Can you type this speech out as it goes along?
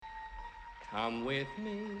Come with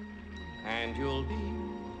me and you'll be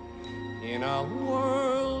in a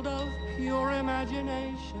world of pure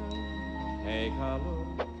imagination. Take a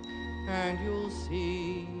look and you'll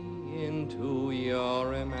see into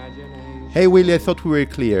your imagination. Hey Willie, I thought we were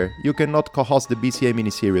clear. You cannot co-host the BCA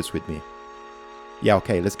miniseries with me. Yeah,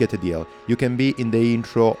 okay, let's get a deal. You can be in the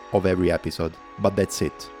intro of every episode, but that's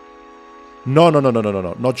it. No,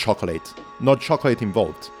 not chocolate. Not chocolate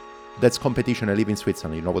involved. That's competition. I live in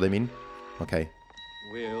Switzerland, you know what I mean? Okay.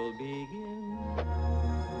 We'll begin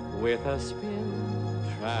with a spin,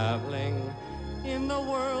 traveling in the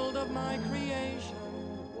world of my creation.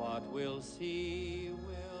 What we'll see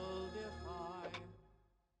will defy.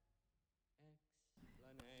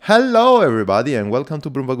 Hello everybody and welcome to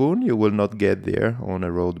Brumvagoon. You will not get there on a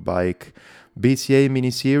road bike. BCA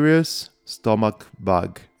miniseries, Stomach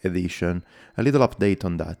Bug Edition. A little update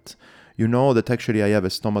on that. You know that actually I have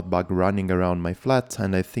a stomach bug running around my flat,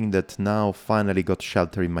 and I think that now finally got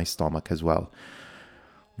shelter in my stomach as well.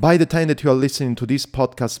 By the time that you are listening to this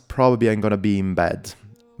podcast, probably I'm gonna be in bed.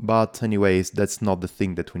 But anyways, that's not the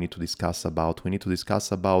thing that we need to discuss about. We need to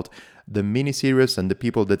discuss about the mini-series and the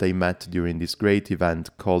people that I met during this great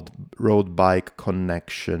event called Road Bike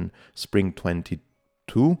Connection Spring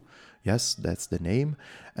 22. Yes, that's the name.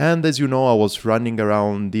 And as you know, I was running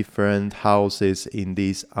around different houses in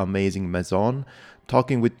this amazing maison,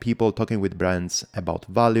 talking with people, talking with brands about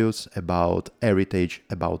values, about heritage,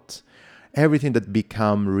 about everything that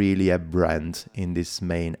become really a brand in this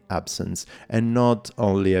main absence, and not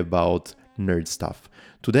only about nerd stuff.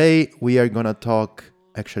 Today we are gonna talk,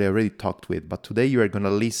 actually I already talked with, but today you are gonna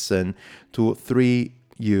listen to three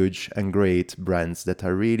huge and great brands that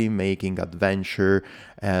are really making adventure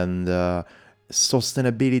and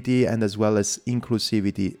sustainability and as well as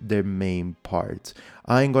inclusivity their main part.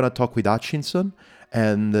 I'm gonna talk with Hutchinson,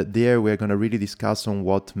 and there we're gonna really discuss on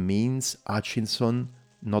what means Hutchinson,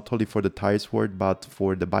 not only for the tires world, but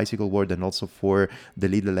for the bicycle world and also for the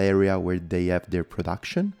little area where they have their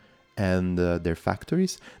production and their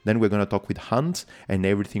factories. Then we're going to talk with Hunt and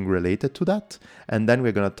everything related to that. And then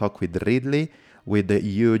we're going to talk with Ridley, with the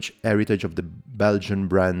huge heritage of the Belgian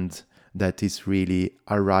brand that is really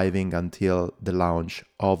arriving until the launch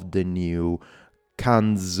of the new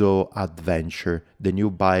Canzo Adventure, the new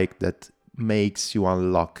bike that makes you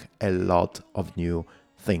unlock a lot of new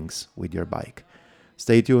things with your bike.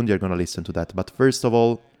 Stay tuned, you're going to listen to that. But first of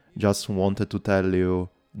all, just wanted to tell you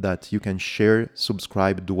that you can share,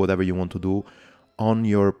 subscribe, do whatever you want to do on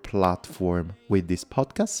your platform with this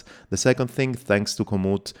podcast. The second thing, thanks to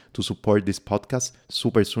Komoot to support this podcast.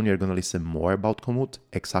 Super soon you're going to listen more about Komoot,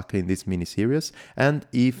 exactly in this mini-series. And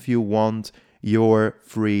if you want your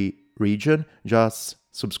free region, just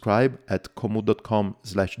subscribe at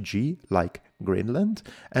komoot.com/G, like Greenland,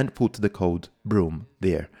 and put the code BROOM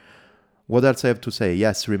there. What else I have to say?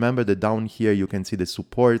 Yes, remember that down here you can see the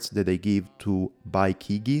supports that I give to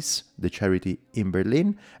Bikeigis, the charity in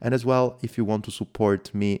Berlin. And as well, if you want to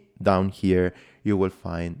support me down here, you will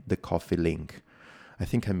find the coffee link. I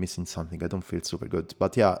think I'm missing something. I don't feel super good.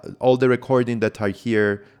 But yeah, all the recordings that are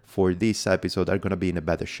here for this episode are going to be in a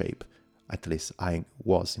better shape. At least I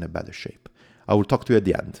was in a better shape. I will talk to you at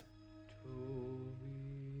the end.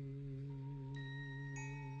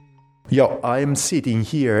 Yo, I'm sitting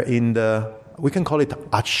here in the, we can call it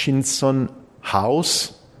Hutchinson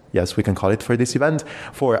house. Yes, we can call it for this event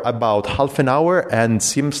for about half an hour, and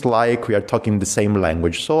seems like we are talking the same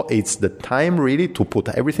language. So it's the time really to put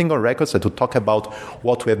everything on record and to talk about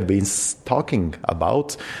what we have been talking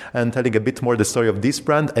about and telling a bit more the story of this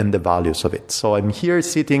brand and the values of it. So I'm here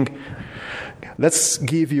sitting. Let's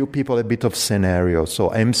give you people a bit of scenario.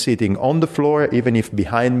 So I'm sitting on the floor, even if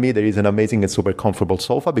behind me there is an amazing and super comfortable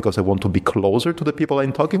sofa, because I want to be closer to the people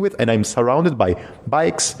I'm talking with. And I'm surrounded by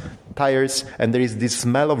bikes, tires, and there is this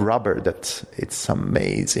smell of rubber that it's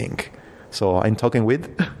amazing. So I'm talking with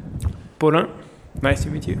Paulin, nice to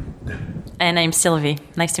meet you. And I'm Sylvie,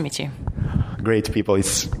 nice to meet you. Great people.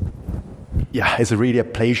 It's really a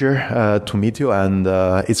pleasure to meet you, and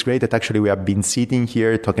it's great that actually we have been sitting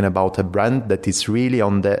here talking about a brand that is really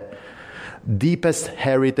on the deepest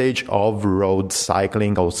heritage of road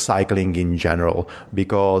cycling or cycling in general,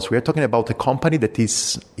 because we are talking about a company that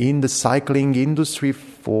is in the cycling industry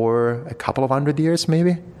for a couple of 100 years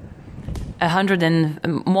maybe?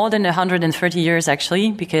 More than 130 years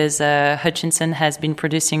actually, because Hutchinson has been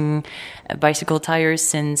producing bicycle tires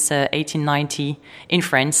since 1890 in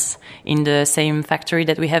France, in the same factory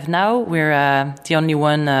that we have now. We're the only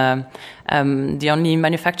one, the only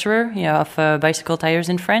manufacturer of bicycle tires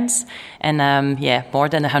in France, and more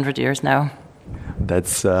than 100 years now.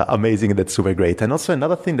 That's amazing. That's super great. And also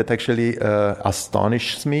another thing that actually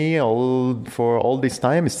astonishes me for all this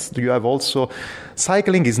time is you have also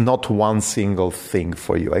cycling is not one single thing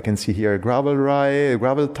for you. I can see here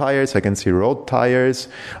gravel tires. I can see road tires.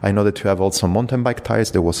 I know that you have also mountain bike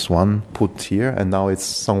tires. There was one put here and now it's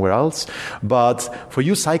somewhere else. But for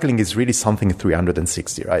you, cycling is really something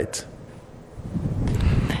 360, right?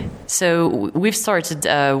 So we've started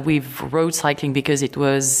with road cycling because it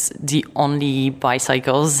was the only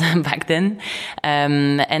bicycles back then.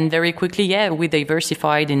 And very quickly, we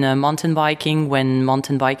diversified in mountain biking when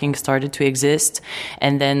mountain biking started to exist.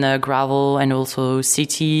 And then gravel and also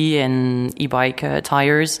city and e-bike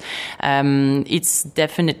tires. It's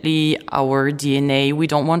definitely our DNA. We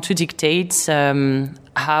don't want to dictate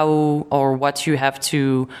how or what you have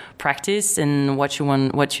to practice and what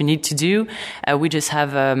you need to do. We just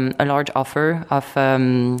have a large offer of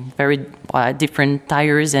very different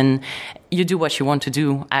tires, and you do what you want to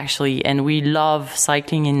do, actually. And we love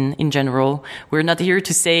cycling in general. We're not here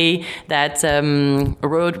to say that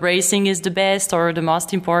road racing is the best or the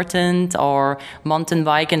most important, or mountain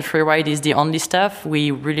bike and freeride is the only stuff.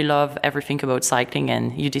 We really love everything about cycling,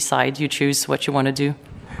 and you choose what you want to do.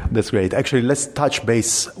 That's great. Actually, let's touch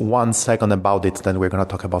base 1 second about it, then we're going to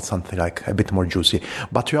talk about something like a bit more juicy.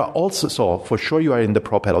 But you are also, so for sure you are in the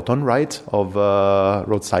pro peloton, right, of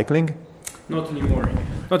road cycling? Not anymore.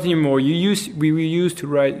 Not anymore. We used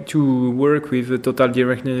to work with the Total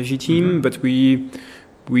Direct Energy team, but we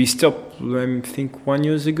stopped, I think, 1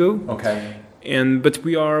 year ago. Okay. But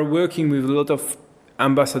we are working with a lot of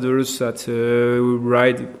ambassadors that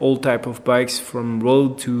ride all type of bikes, from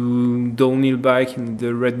road to downhill bike in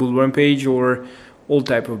the Red Bull Rampage, or all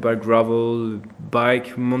type of bike, gravel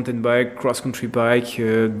bike, mountain bike, cross-country bike,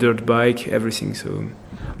 dirt bike, everything. So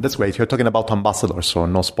that's great. You're talking about ambassadors, so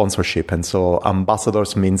no sponsorship. And so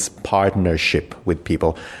ambassadors means partnership with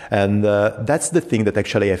people. And that's the thing that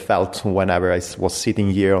actually I felt whenever I was sitting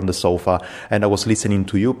here on the sofa and I was listening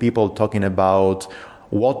to you people talking about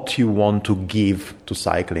what you want to give to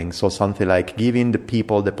cycling. So something like giving the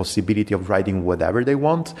people the possibility of riding whatever they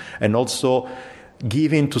want, and also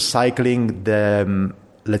giving to cycling the,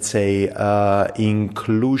 let's say,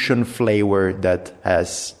 inclusion flavor that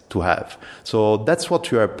has to have. So that's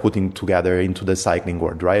what you are putting together into the cycling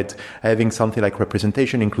world, right? Having something like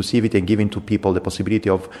representation, inclusivity, and giving to people the possibility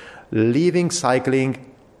of living cycling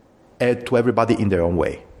to everybody in their own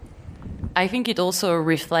way. I think it also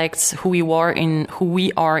reflects who we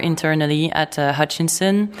are internally at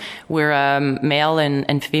Hutchinson. We're male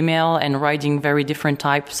and female and riding very different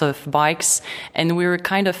types of bikes, and we're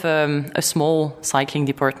kind of a small cycling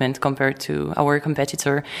department compared to our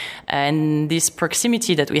competitor. And this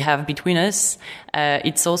proximity that we have between us,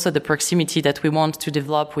 it's also the proximity that we want to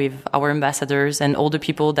develop with our ambassadors and all the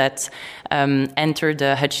people that enter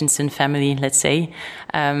the Hutchinson family, let's say.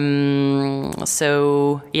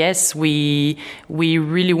 So yes, we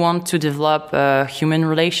really want to develop a human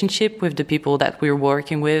relationship with the people that we're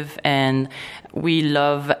working with, and we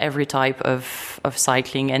love every type of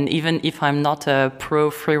cycling. And even if I'm not a pro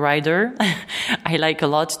free rider, I like a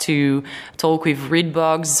lot to talk with Reid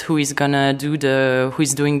Boggs, who is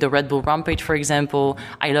doing the Red Bull Rampage, for example.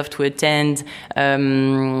 I love to attend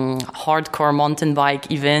hardcore mountain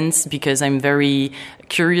bike events because I'm very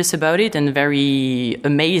curious about it and very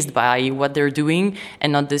amazed by what they're doing.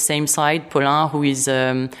 And on the same side, Paulin, who is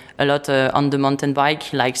a lot on the mountain bike,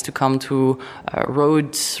 he likes to come to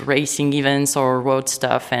road racing events or road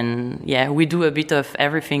stuff. And yeah, we do a bit of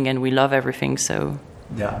everything and we love everything. So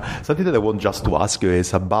yeah, something that I want just to ask you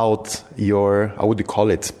is about your, how would you call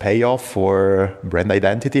it, payoff or brand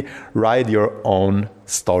identity? Write your own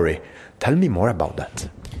story. Tell me more about that.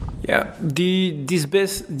 Yeah, this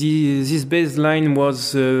baseline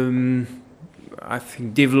was, I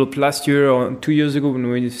think, developed last year or 2 years ago when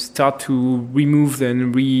we start to remove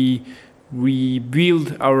and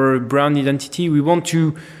rebuild our brand identity. We want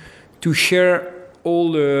to share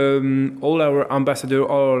all our ambassador,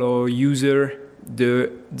 all our user,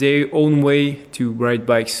 their own way to ride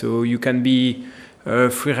bikes. So you can be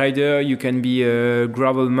a free rider, you can be a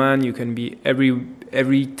gravel man, you can be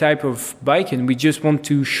every type of bike, and we just want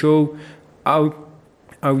to show how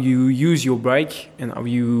you use your bike and how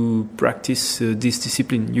you practice this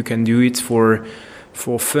discipline. You can do it for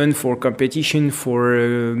fun, for competition,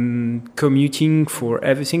 for commuting, for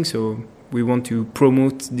everything. So we want to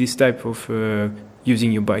promote this type of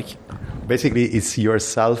using your bike. Basically, it's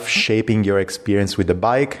yourself shaping your experience with the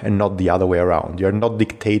bike and not the other way around. You're not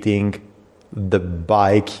dictating the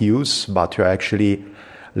bike use, but you're actually,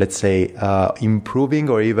 let's say, improving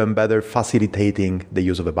or even better facilitating the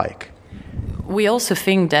use of a bike. we also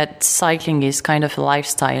think that cycling is kind of a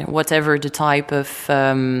lifestyle, whatever the type of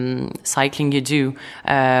cycling you do,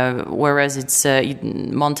 whereas it's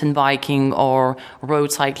mountain biking or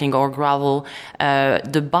road cycling or gravel.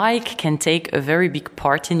 The bike can take a very big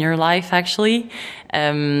part in your life, actually,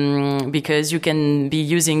 because you can be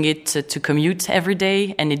using it to commute every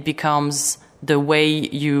day, and it becomes the way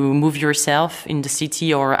you move yourself in the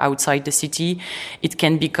city or outside the city. It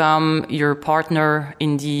can become your partner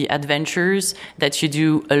in the adventures that you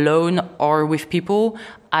do alone or with people.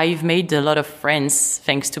 I've made a lot of friends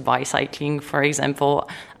thanks to bicycling. For example,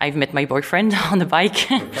 I've met my boyfriend on the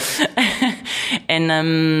bike.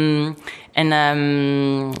 and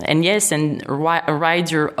yes, and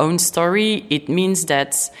ride your own story. It means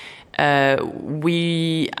that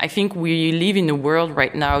I think we live in a world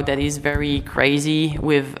right now that is very crazy,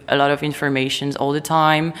 with a lot of information all the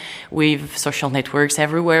time, with social networks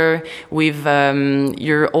everywhere, with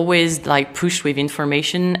you're always like pushed with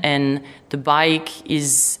information, and the bike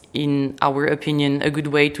is, in our opinion, a good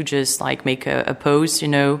way to just like make a post,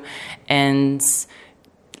 and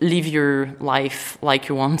live your life like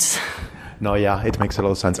you want. No, yeah, it makes a lot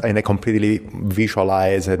of sense. And I completely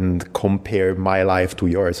visualize and compare my life to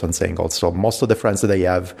yours on saying also most of the friends that I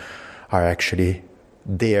have are actually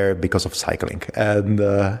there because of cycling. And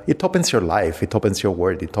it opens your life, it opens your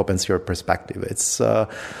world, it opens your perspective. It's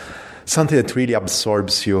something that really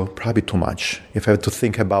absorbs you probably too much. If I have to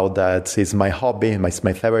think about that, it's my hobby, my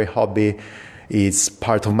favorite hobby. It's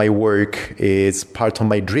part of my work, it's part of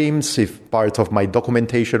my dreams, it's part of my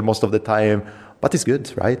documentation most of the time. But it's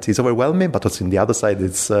good, right? It's overwhelming, but also on the other side,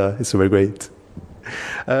 it's super great.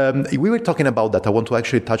 We were talking about that. I want to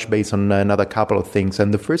actually touch base on another couple of things.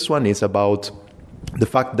 And the first one is about the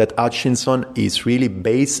fact that Hutchinson is really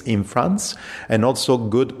based in France, and also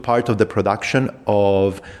good part of the production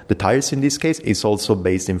of the tires in this case is also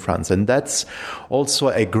based in France. And that's also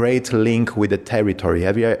a great link with the territory,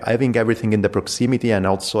 having everything in the proximity, and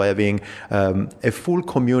also having a full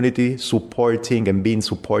community supporting and being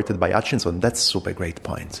supported by Hutchinson. That's a super great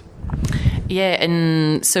point. Yeah,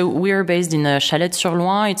 and so we're based in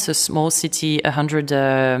Chalette-sur-Loing. It's a small city,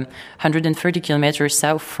 130 kilometers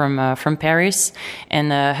south from Paris.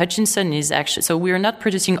 And Hutchinson is actually, so we're not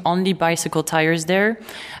producing only bicycle tires there,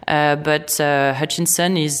 but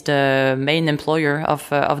Hutchinson is the main employer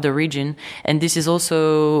of the region. And this is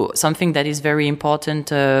also something that is very important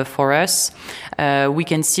for us. We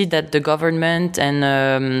can see that the government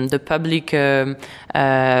and the public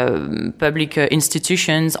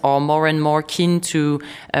institutions are more and more keen to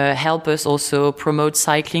help us also promote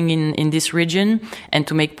cycling in this region, and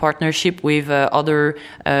to make partnership with other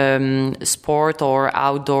sport or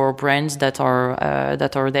outdoor brands that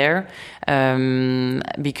are there.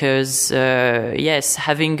 Because yes,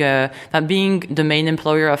 having being the main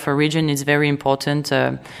employer of a region is very important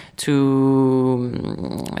for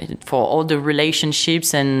all the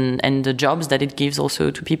relationships and the jobs that it gives also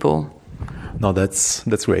to people. No, that's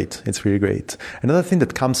great. It's really great. Another thing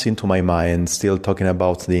that comes into my mind, still talking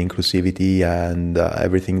about the inclusivity and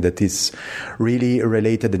everything that is really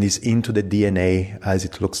related and is into the DNA, as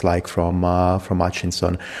it looks like from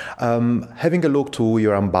Hutchinson. Having a look to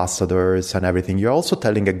your ambassadors and everything, you're also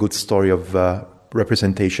telling a good story of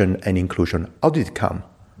representation and inclusion. How did it come?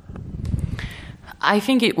 I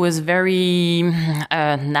think it was very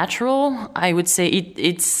natural. I would say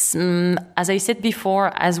it's as I said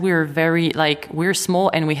before, as we're we're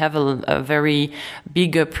small and we have a very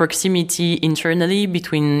big proximity internally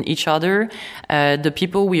between each other. The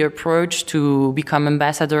people we approach to become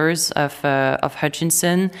ambassadors of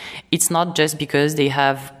Hutchinson, it's not just because they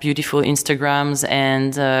have beautiful Instagrams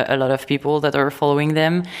and a lot of people that are following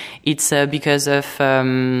them. It's because of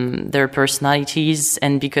their personalities,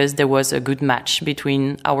 and because there was a good match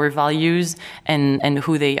between our values and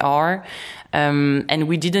who they are. And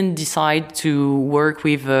we didn't decide to work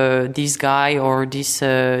with this guy or this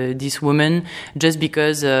woman just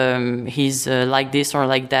because he's like this or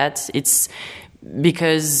like that. It's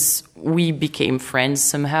because we became friends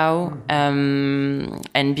somehow,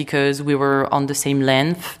 and because we were on the same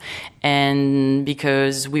length, and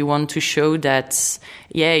because we want to show that,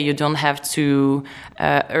 yeah, you don't have to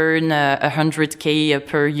earn 100K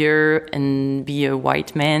per year and be a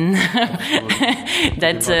white man.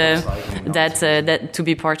 that to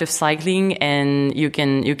be part of cycling, and you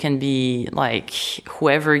can be like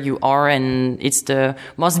whoever you are, and it's the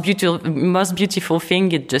most beautiful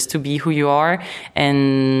thing. It's just to be who you are,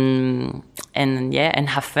 and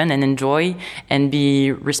have fun and enjoy and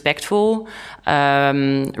be respectful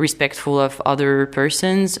of other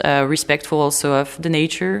persons, respectful also of the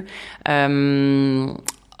nature.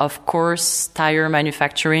 of course, tire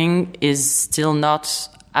manufacturing is still not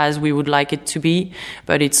as we would like it to be,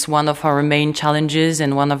 but it's one of our main challenges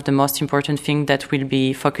and one of the most important things that we'll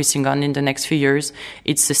be focusing on in the next few years.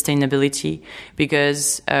 It's sustainability,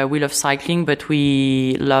 because we love cycling, but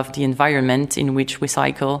we love the environment in which we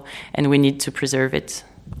cycle, and we need to preserve it.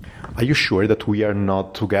 Are you sure that we are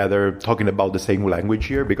not together talking about the same language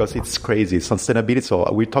here? Because it's crazy. Sustainability. So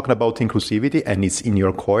we're talking about inclusivity and it's in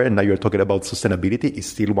your core. And now you're talking about sustainability. It's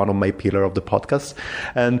still one of my pillars of the podcast.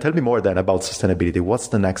 And tell me more then about sustainability. What's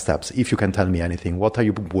the next steps? If you can tell me anything, what are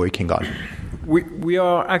you working on? We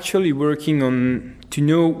are actually working on to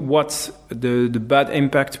know what's the bad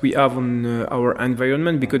impact we have on our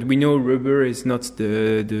environment, because we know rubber is not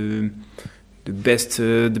the best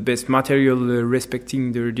material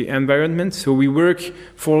respecting the environment. So we work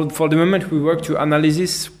for the moment. We work to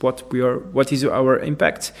analyze what is our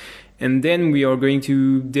impact, and then we are going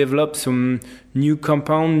to develop some new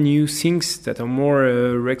compound, new things that are more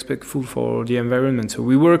respectful for the environment. So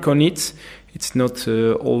we work on it. It's not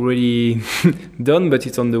already done, but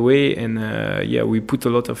it's on the way, and we put a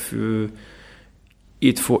lot of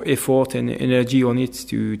effort and energy on it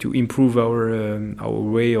to improve our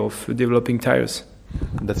way of developing tires.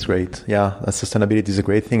 That's great. Yeah, sustainability is a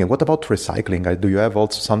great thing. And what about recycling? Do you have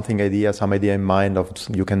also some idea in mind of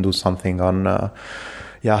you can do something on the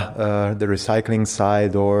recycling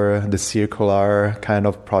side or the circular kind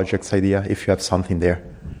of projects idea, if you have something there?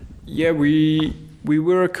 Yeah, we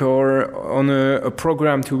work on a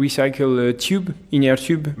program to recycle a tube, inner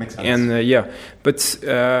tube. Makes sense. And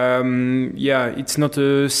it's not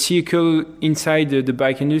a circle inside the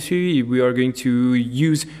bike industry. We are going to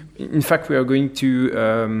use, in fact, we are going to,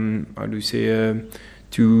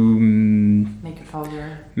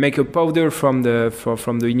 make a powder from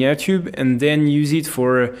the inner tube, and then use it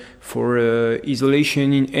for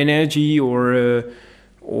isolation in energy or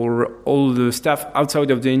all the stuff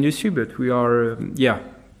outside of the industry. But we are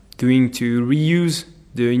doing to reuse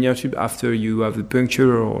the inner tube after you have the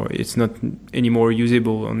puncture or it's not anymore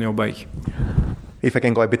usable on your bike. If I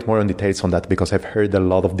can go a bit more on details on that, because I've heard a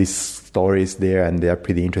lot of these stories there and they are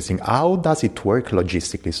pretty interesting. How does it work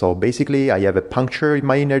logistically? So basically I have a puncture in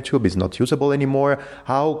my inner tube, it's not usable anymore.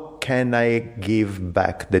 How can I give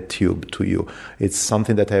back the tube to you? It's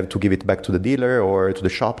something that I have to give it back to the dealer or to the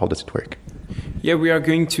shop? How does it work? Yeah,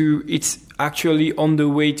 it's actually on the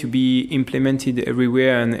way to be implemented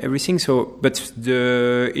everywhere and everything. So, but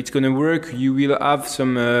it's going to work. You will have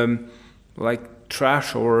some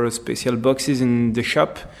trash or special boxes in the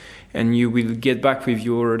shop, and you will get back with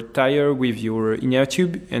your tire, with your inner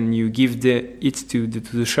tube, and you give it to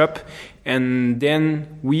the shop. And then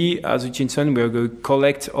we, as Hutchinson, we are going to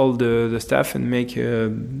collect all the stuff and make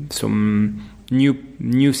some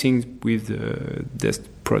new things with this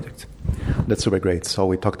product. That's super great. So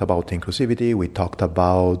we talked about inclusivity, we talked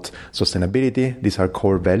about sustainability. These are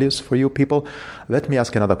core values for you people. Let me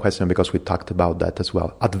ask another question, because we talked about that as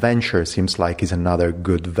well. Adventure seems like is another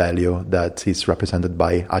good value that is represented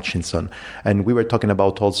by Hutchinson. And we were talking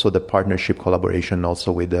about also the partnership collaboration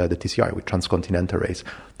also with the TCR, with Transcontinental Race.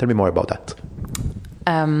 Tell me more about that.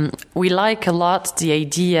 We like a lot the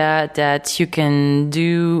idea that you can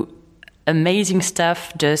do amazing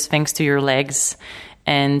stuff just thanks to your legs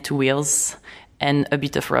and to wheels and a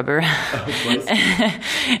bit of rubber.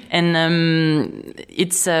 And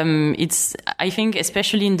it's I think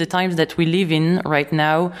especially in the times that we live in right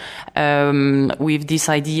now, with this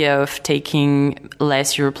idea of taking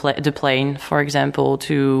less the plane, for example,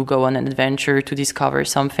 to go on an adventure, to discover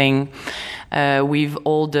something, with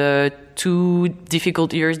all the 2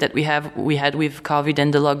 difficult years that we had with COVID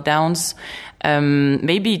and the lockdowns,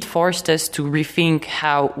 maybe it forced us to rethink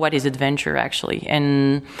what is adventure actually.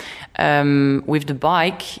 And with the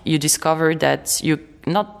bike, you discover that you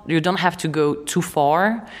don't have to go too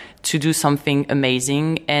far to do something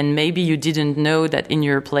amazing, and maybe you didn't know that in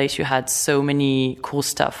your place you had so many cool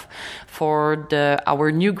stuff. For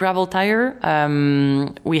our new gravel tire,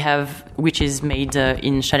 we have, which is made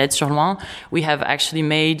in Chalette-sur-Loing, we have actually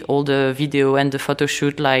made all the video and the photo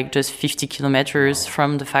shoot just 50 kilometers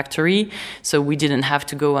from the factory, so we didn't have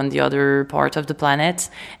to go on the other part of the planet,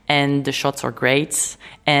 and the shots are great,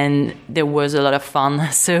 and there was a lot of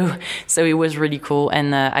fun, so it was really cool.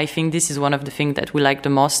 And I think this is one of the things that we like the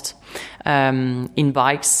most in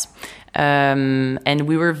bikes. And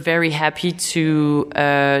we were very happy to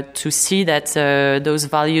see that those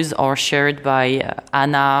values are shared by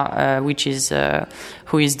Anna, who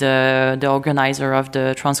is the organizer of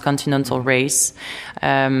the transcontinental race.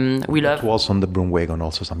 It was on the Broomwagon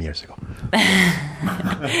also some years ago.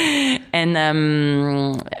 And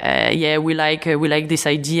we like this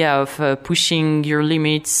idea of pushing your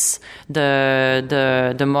limits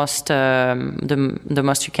the most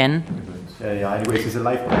you can. Yeah. Anyways, it's a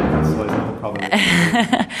life podcast, so it's not a problem.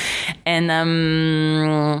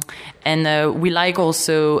 And we like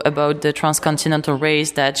also about the transcontinental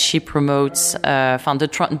race that she promotes.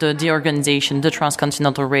 The organization, the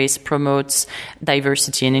transcontinental race, promotes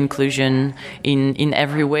diversity and inclusion in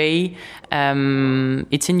every way.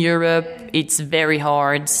 It's in Europe. It's very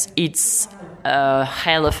hard. It's a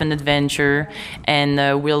hell of an adventure,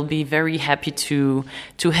 and we'll be very happy to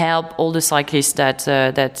help all the cyclists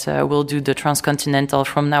that will do the transcontinental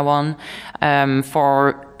from now on,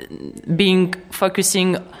 for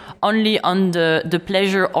focusing only on the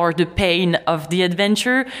pleasure or the pain of the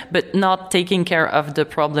adventure, but not taking care of the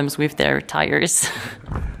problems with their tires.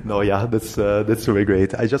 No, yeah, that's really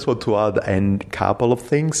great. I just want to add a couple of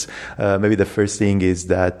things. Maybe the first thing is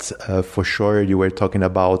that for sure you were talking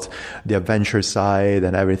about the adventure side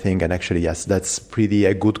and everything, and actually, yes, that's pretty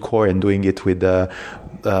a good core, and doing it with the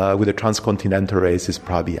transcontinental race is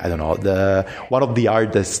probably, I don't know, one of the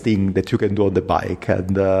hardest thing that you can do on the bike,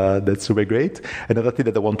 and that's super great. Another thing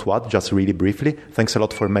that I want to add, just really briefly, thanks a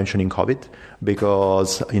lot for mentioning COVID,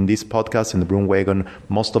 because in this podcast, in the Broomwagon,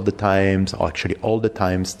 most of the times, or actually all the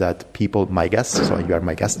times that people, my guests, so you are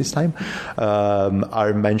my guest this time,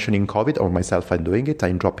 are mentioning COVID, or myself, I'm doing it,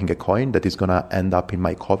 I'm dropping a coin that is going to end up in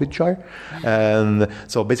my COVID jar. And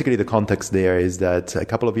so basically the context there is that a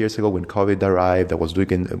couple of years ago when COVID arrived, I was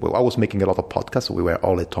making a lot of podcasts. So we were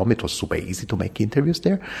all at home. It was super easy to make interviews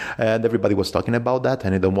there. And everybody was talking about that.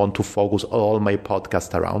 And I don't want to focus all my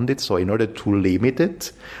podcast around it. So in order to limit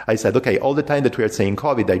it, I said, okay, all the time that we are saying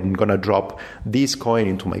COVID, I'm going to drop this coin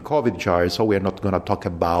into my COVID jar. So we're not going to talk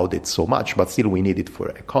about it so much, but still we need it for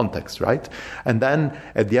a context, right? And then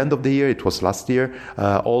at the end of the year, it was last year,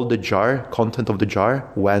 all the content of the jar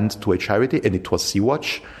went to a charity, and it was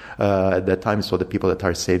Sea-Watch. At that time, so the people that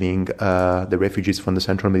are saving the refugees from the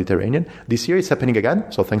central Mediterranean. This year it's happening again,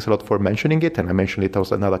 so thanks a lot for mentioning it, and I mentioned it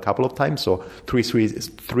also another couple of times, so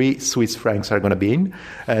 3 Swiss francs are going to be in.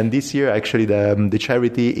 And this year, actually, the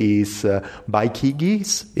charity is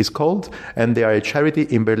Bikigis, is called, and they are a charity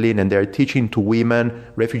in Berlin, and they are teaching to women,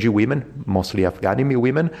 refugee women, mostly Afghani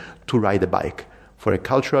women, to ride a bike, for a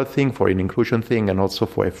cultural thing, for an inclusion thing, and also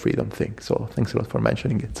for a freedom thing. So thanks a lot for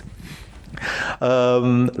mentioning it.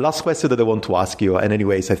 Last question that I want to ask you, and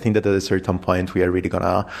anyways, I think that at a certain point we are really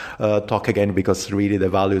gonna talk again, because really the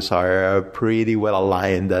values are pretty well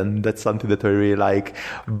aligned, and that's something that I really like.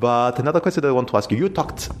 But another question that I want to ask you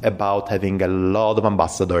talked about having a lot of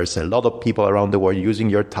ambassadors, a lot of people around the world using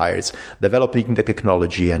your tires, developing the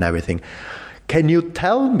technology and everything. Can you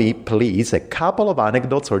tell me, please, a couple of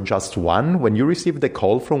anecdotes, or just one, when you received a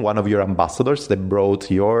call from one of your ambassadors that brought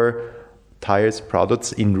your tires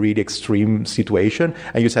products in really extreme situation,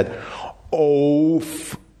 and you said,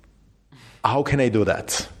 how can I do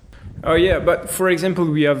that? Oh yeah, but for example,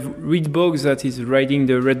 we have Reed Boggs that is riding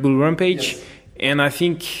the Red Bull Rampage, yes. And I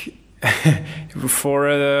think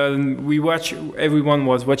everyone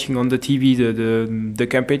was watching on the TV the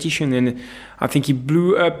competition, and I think he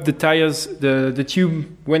blew up the tires. The tube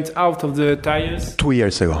went out of the tires 2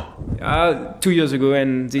 years ago. 2 years ago,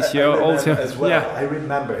 and this year also. As well. Yeah, I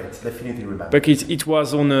remember it. Definitely remember. But it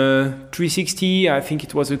was on a 360. I think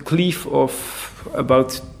it was a cliff of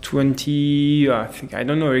about 20. I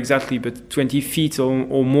don't know exactly, but 20 feet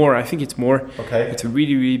or more. I think it's more. Okay. It's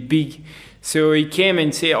really, really big. So he came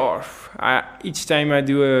and said, each time I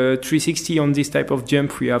do a 360 on this type of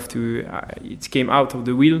jump, we have to, it came out of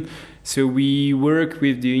the wheel. So we work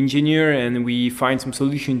with the engineer and we find some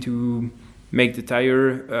solution to make the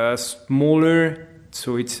tire smaller.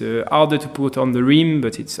 So it's harder to put on the rim,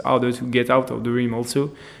 but it's harder to get out of the rim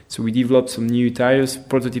also. So we developed some new tires,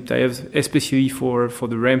 prototype tires, especially for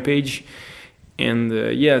the Rampage. And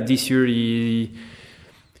this year he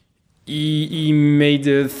made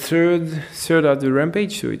a third at the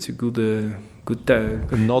Rampage, so it's a good tire.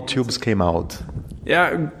 No tubes came out.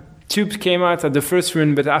 Yeah, tubes came out at the first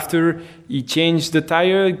run, but after he changed the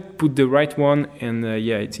tire, put the right one, and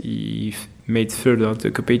he made third at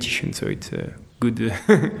the competition. So it's a good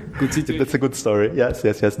situation. That's a good story. Yes,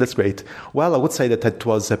 that's great. Well, I would say that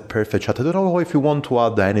was a perfect chat. I don't know if you want to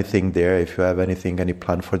add anything there, if you have any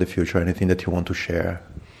plan for the future, anything that you want to share.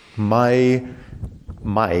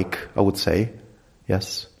 Mike, I would say,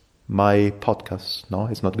 yes. My podcast, no,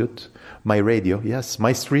 it's not good. My radio, yes.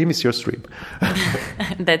 My stream is your stream.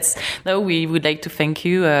 We would like to thank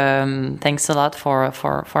you. Thanks a lot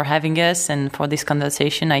for having us and for this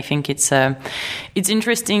conversation. I think it's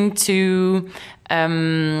interesting to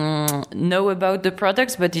know about the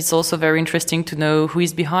products, but it's also very interesting to know who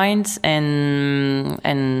is behind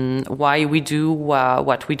and why we do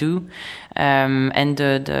what we do. And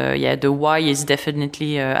the why is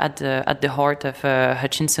definitely at the heart of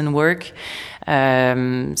Hutchinson work.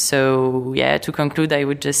 To conclude, I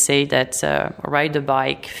would just say that ride a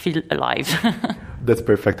bike, feel alive. That's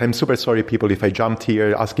perfect. I'm super sorry, people, if I jumped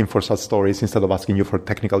here asking for such stories instead of asking you for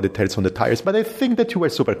technical details on the tires, but I think that you were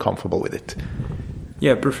super comfortable with it.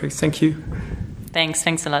 Yeah, perfect. Thank you. Thanks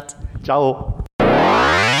a lot. Ciao.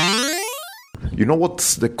 You know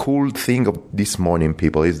what's the cool thing of this morning,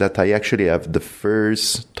 people, is that I actually have the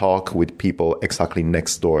first talk with people exactly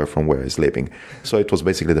next door from where I was living. So it was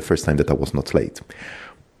basically the first time that I was not late.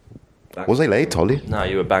 Was I late, Ollie? No,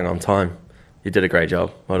 you were bang on time. You did a great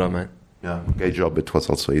job. Well done, mate. Yeah, great job. It was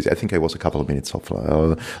also easy. I think I was a couple of minutes off,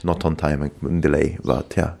 not on time, delay,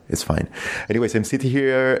 but yeah, it's fine. Anyways, I'm sitting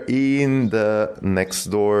here in the next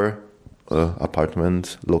door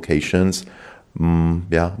apartment locations.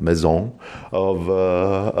 Maison of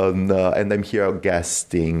and I'm here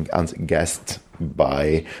guest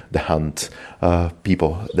by the Hunt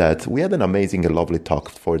people. That we had an amazing and lovely talk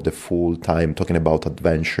for the full time, talking about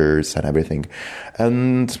adventures and everything.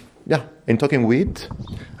 And yeah, in talking with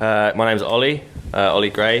my name's Ollie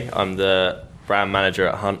Gray. I'm the brand manager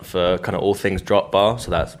at Hunt for kind of all things drop bar, so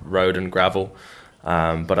that's road and gravel.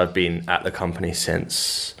 But I've been at the company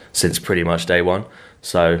since pretty much day one.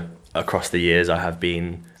 So across the years, I have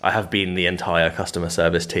been the entire customer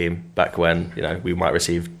service team. Back when we might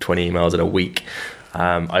receive 20 emails in a week,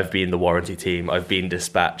 I've been the warranty team. I've been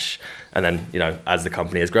dispatch, and then as the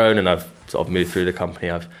company has grown and I've sort of moved through the company,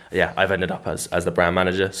 I've ended up as the brand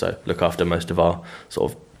manager. So look after most of our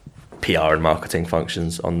sort of PR and marketing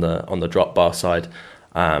functions on the drop bar side.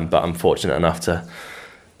 But I'm fortunate enough to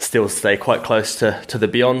still stay quite close to the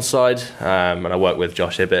Beyond side, and I work with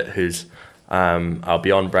Josh Ibbett, who's our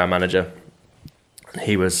Beyond brand manager.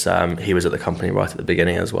 He was at the company right at the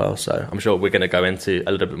beginning as well. So I'm sure we're going to go into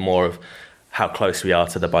a little bit more of how close we are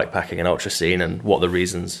to the bikepacking and ultra scene and what the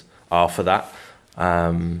reasons are for that.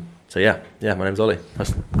 My name's Ollie.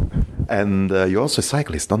 And you're also a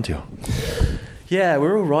cyclist, aren't you? Yeah,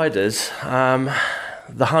 we're all riders.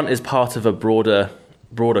 The Hunt is part of a broader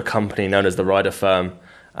company known as the Rider Firm,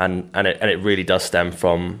 and it really does stem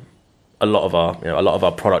from a lot of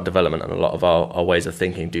our product development, and a lot of our ways of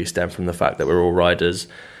thinking do stem from the fact that we're all riders.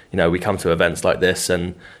 We come to events like this,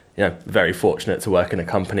 and very fortunate to work in a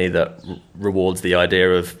company that rewards the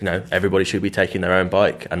idea of everybody should be taking their own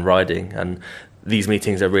bike and riding. And these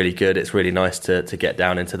meetings are really good. It's really nice to get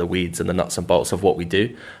down into the weeds and the nuts and bolts of what we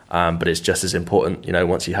do. But it's just as important,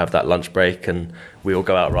 once you have that lunch break and we all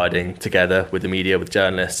go out riding together with the media, with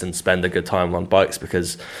journalists, and spend a good time on bikes,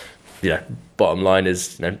 because bottom line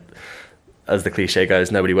is, as the cliche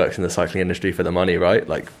goes, nobody works in the cycling industry for the money, right?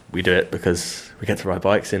 Like, we do it because we get to ride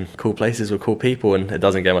bikes in cool places with cool people, and it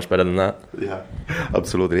doesn't get much better than that. Yeah,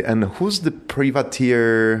 absolutely. And who's the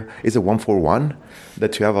privateer? Is it 141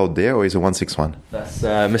 that you have out there, or is it 161? That's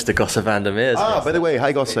Mr. Gosse van der Meers. By the way,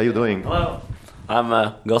 hi Gosse, how you doing? Hello, I'm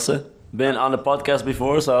Gosse. Been on the podcast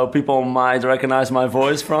before, so people might recognize my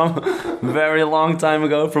voice from very long time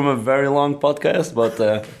ago, from a very long podcast. But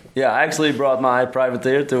I actually brought my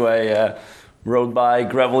privateer to a road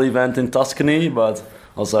bike gravel event in Tuscany, but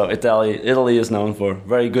also Italy is known for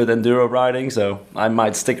very good enduro riding, so I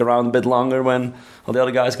might stick around a bit longer when all the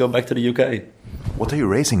other guys go back to the UK. What are you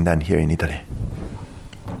racing then here in Italy?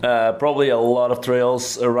 Probably a lot of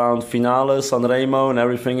trails around Finale, Sanremo, and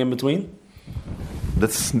everything in between.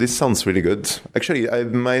 This sounds really good. Actually, I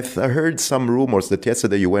heard some rumors that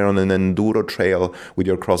yesterday you were on an enduro trail with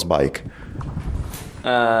your cross bike.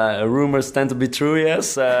 Rumors tend to be true,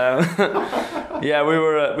 yes. We were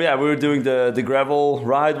doing the gravel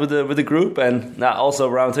ride with the group, and also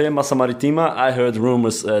around here, Massa Marittima. I heard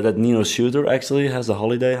rumors that Nino Schurter actually has a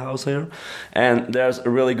holiday house here, and there's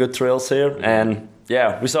really good trails here. And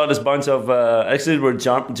we saw this bunch of actually were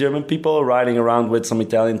German people riding around with some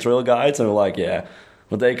Italian trail guides, and we're like,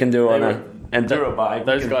 what they can do on an enduro bike.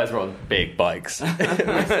 Those guys were on big bikes.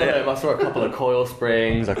 I saw a couple of coil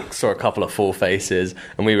springs, I saw a couple of full faces,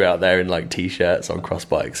 and we were out there in like t-shirts on cross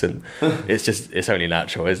bikes, and it's only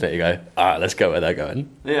natural, isn't it? You go, let's go where they're going.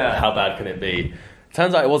 Yeah. How bad can it be?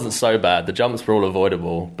 Turns out it wasn't so bad. The jumps were all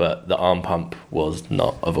avoidable, but the arm pump was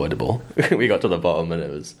not avoidable. We got to the bottom and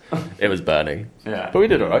it was burning. Yeah. But we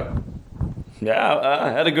did all right.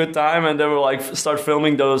 I had a good time, and they were like start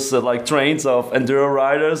filming those like trains of enduro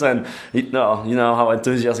riders, and you know how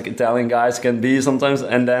enthusiastic Italian guys can be sometimes,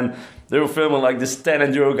 and then they were filming like this 10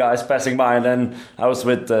 enduro guys passing by, and then I was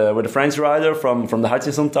with a French rider from the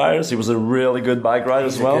Hutchinson tires. He was a really good bike rider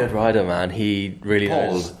as well. He's a good rider, man. He really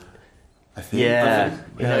knows. I think. Yeah.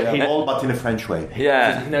 Paul, but in a French way.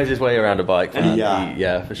 Yeah, He knows his way around a bike. Man.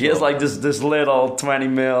 For sure. he has like this little 20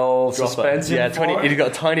 mil Dropper. suspension. Yeah, fork. he's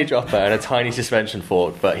got a tiny dropper and a tiny suspension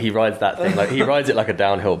fork, but he rides that thing like he rides it like a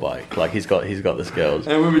downhill bike. Like he's got the skills.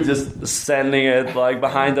 And we were just sending it like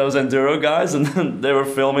behind those enduro guys, and then they were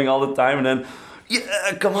filming all the time, and then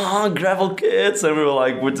come on, gravel kids, and we were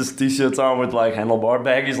like with this t-shirts on with like handlebar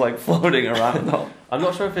baggies like floating around. I'm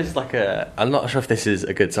not sure if this is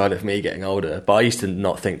a good sign of me getting older, but I used to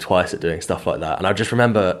not think twice at doing stuff like that. And I just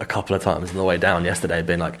remember a couple of times on the way down yesterday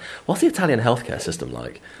being like, what's the Italian healthcare system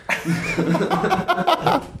like?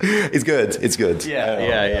 It's good.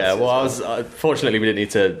 Yeah. Well, fortunately we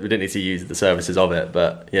didn't need to use the services of it,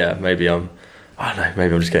 but yeah, maybe I'm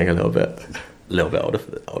just getting a little bit older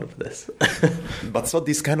for this. But so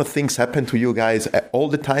these kind of things happen to you guys all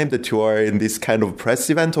the time that you are in this kind of press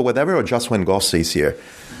event or whatever, or just when Gosse is here?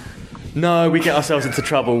 No, we get ourselves into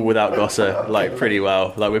trouble without Gosse, like pretty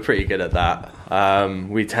well. Like we're pretty good at that.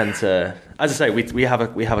 We tend to, as I say, we have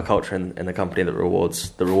a culture in the company that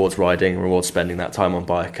rewards riding, rewards spending that time on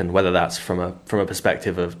bike, and whether that's from a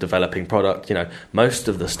perspective of developing product, you know, most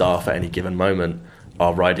of the staff at any given moment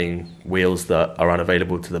are riding wheels that are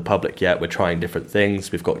unavailable to the public yet. We're trying different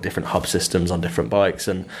things. We've got different hub systems on different bikes,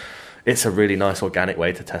 and it's a really nice organic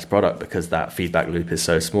way to test product because that feedback loop is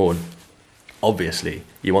so small. Obviously,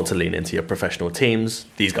 you want to lean into your professional teams.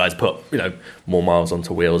 These guys put more miles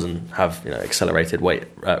onto wheels and have accelerated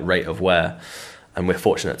rate of wear, and we're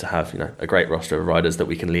fortunate to have a great roster of riders that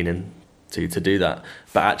we can lean in to do that.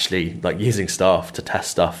 But actually, like using staff to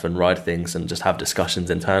test stuff and ride things and just have discussions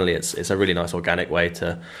internally, it's a really nice organic way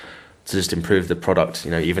to just improve the product,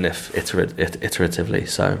 even if iteratively.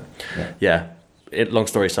 So long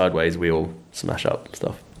story sideways, we all smash up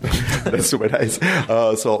stuff. That's super nice.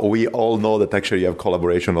 So we all know that actually you have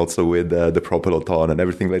collaboration also with the Propeloton and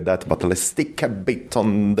everything like that, but let's stick a bit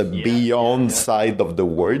on the beyond side of the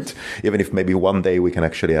word, even if maybe one day we can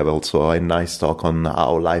actually have also a nice talk on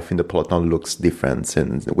how life in the peloton looks different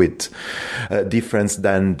and with difference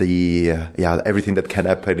than the everything that can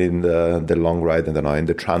happen in the long ride and in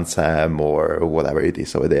the Trans Am or whatever it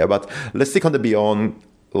is over there. But let's stick on the beyond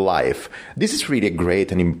life. This is really a great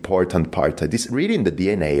and important part. This is really in the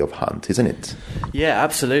DNA of Hunt, isn't it? Yeah,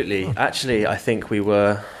 absolutely. Actually, I think we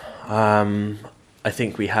were. I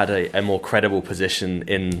think we had a more credible position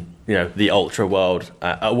in the ultra world,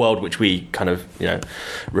 a world which we kind of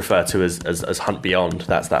refer to as Hunt Beyond.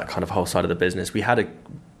 That's that kind of whole side of the business. We kind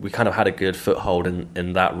of had a good foothold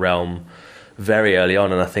in that realm very early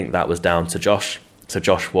on, and I think that was down to Josh. So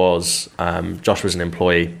Josh was an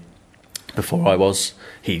employee before I was.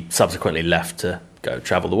 He subsequently left to go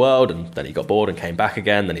travel the world, and then he got bored and came back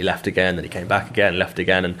again, then he left again, then he came back again, left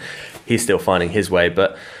again, and he's still finding his way.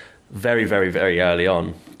 But very, very, very early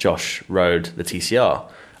on, Josh rode the TCR.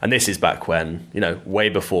 And this is back when, way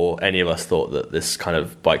before any of us thought that this kind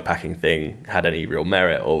of bikepacking thing had any real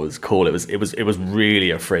merit or was cool. It was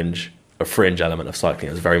really a fringe element of cycling.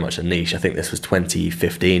 It was very much a niche. I think this was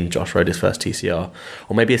 2015. Josh rode his first TCR,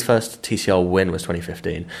 or maybe his first TCR win was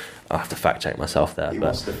 2015. I'll have to fact check myself there. He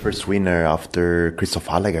was the first winner after Christoph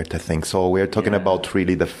Allegert, I think. So we're talking about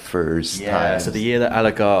really the first time. So the year that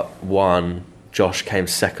Allegert won, Josh came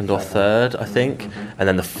second or third, I think. And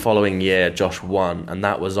then the following year, Josh won. And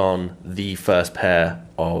that was on the first pair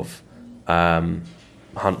of Hunt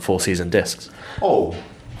 4-season discs. Oh.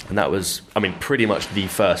 And that was, pretty much the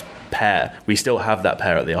first pair. We still have that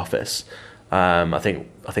pair at the office. I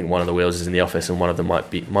think one of the wheels is in the office, and one of them might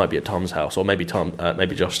be at Tom's house, or maybe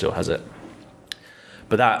Josh still has it.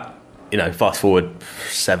 But that, fast forward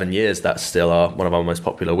 7 years, that's still one of our most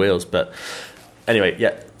popular wheels. But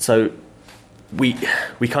anyway, so we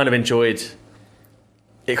kind of enjoyed.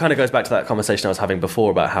 It kind of goes back to that conversation I was having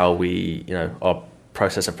before about how we, our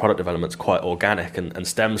process of product development is quite organic and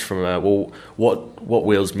stems from what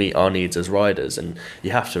wheels meet our needs as riders. And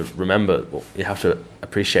you have to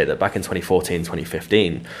appreciate that back in 2014,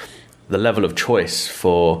 2015, the level of choice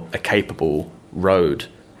for a capable road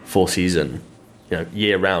 4-season,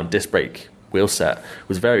 year-round disc brake wheel set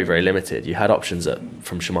was very, very limited. You had options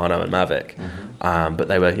from Shimano and Mavic, but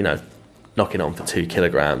they were knocking on for 2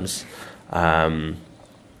 kilograms.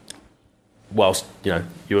 Whilst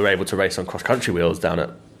you were able to race on cross-country wheels down at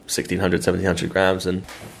 1,600, 1,700 grams. And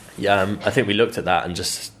I think we looked at that and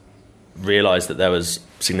just realised that there was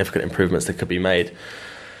significant improvements that could be made.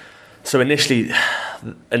 So initially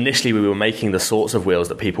we were making the sorts of wheels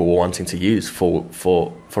that people were wanting to use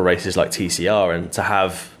for races like TCR, and to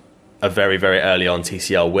have a very, very early on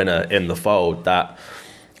TCR winner in the fold, that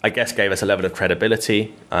I guess gave us a level of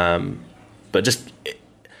credibility, but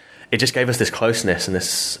it just gave us this closeness and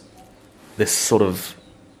this sort of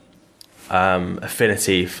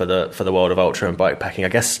affinity for the world of ultra and bikepacking. I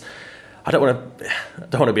guess I don't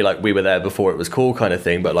want to be like we were there before it was cool kind of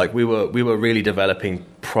thing, but like we were really developing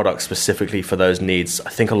products specifically for those needs, I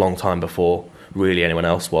think a long time before really anyone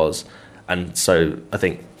else was. And so I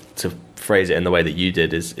think to phrase it in the way that you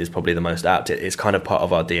did is probably the most apt. It's kind of part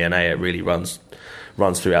of our DNA. It really runs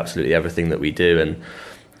through absolutely everything that we do. And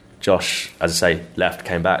Josh, as I say, left,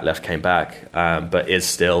 came back, but is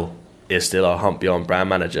still our Hunt Beyond brand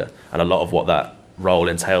manager. And a lot of what that role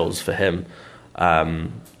entails for him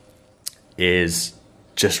is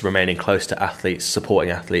just remaining close to athletes,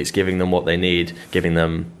 supporting athletes, giving them what they need, giving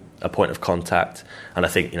them a point of contact. And I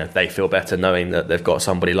think, they feel better knowing that they've got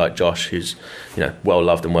somebody like Josh who's, well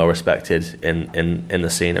loved and well respected in the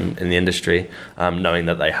scene and in the industry. Knowing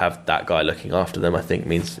that they have that guy looking after them, I think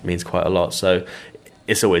means quite a lot. So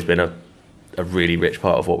it's always been a really rich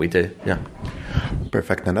part of what we do. Yeah.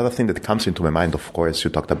 Perfect. Another thing that comes into my mind, of course, you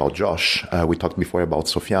talked about Josh. We talked before about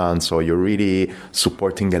Sofiane. So you're really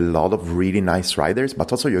supporting a lot of really nice riders, but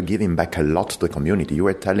also you're giving back a lot to the community. You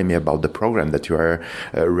were telling me about the program that you are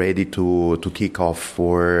ready to kick off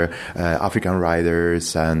for African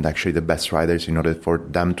riders and actually the best riders in order for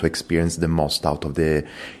them to experience the most out of the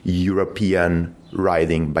European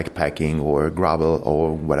riding, bikepacking or gravel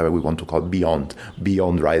or whatever we want to call beyond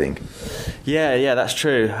riding. Yeah, that's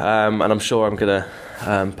true. And I'm sure I'm going to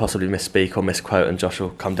possibly misspeak or misquote, and Josh will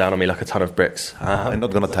come down on me like a ton of bricks. I'm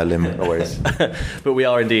not going to tell him, no worries. But we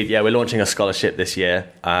are indeed, we're launching a scholarship this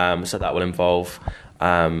year. So that will involve,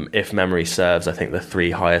 if memory serves, I think the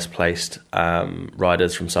 3 highest placed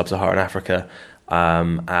riders from Sub-Saharan Africa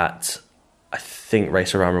at, I think,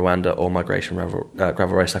 Race Around Rwanda or Migration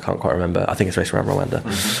Gravel Race. I can't quite remember. I think it's Race Around Rwanda.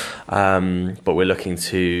 Mm-hmm. But we're looking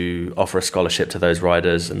to offer a scholarship to those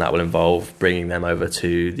riders, and that will involve bringing them over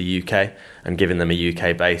to the UK and giving them a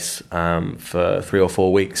UK base for 3 or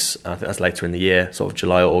 4 weeks. I think that's later in the year, sort of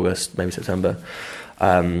July or August, maybe September.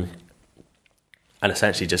 And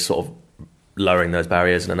essentially just sort of lowering those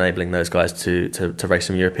barriers and enabling those guys to race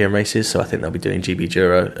some European races. So I think they'll be doing GB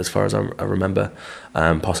Duro, as far as I remember,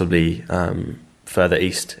 possibly further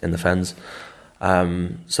east in the Fens.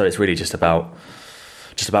 So it's really just about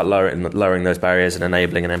lowering those barriers and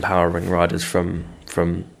enabling and empowering riders from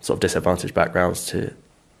sort of disadvantaged backgrounds to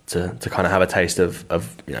kind of have a taste of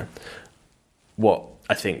what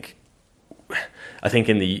I think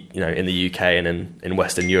in the UK and in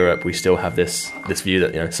Western Europe we still have this view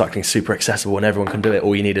that cycling's super accessible and everyone can do it.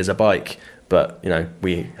 All you need is a bike. But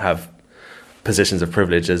we have positions of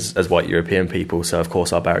privilege as white European people, so of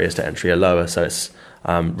course our barriers to entry are lower. So it's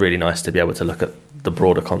really nice to be able to look at the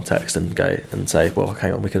broader context and go and say, well,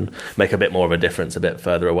 hang on, we can make a bit more of a difference a bit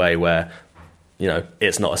further away where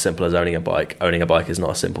it's not as simple as owning a bike. Owning a bike is not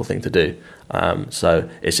a simple thing to do. So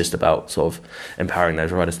it's just about sort of empowering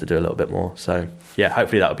those riders to do a little bit more. So yeah,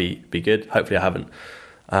 hopefully that'll be good. Hopefully I haven't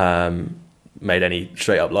made any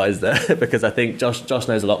straight up lies there because I think Josh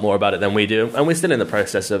knows a lot more about it than we do. And we're still in the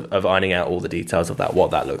process of ironing out all the details of that,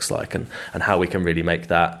 what that looks like and how we can really make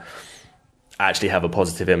that actually have a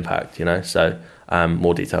positive impact, So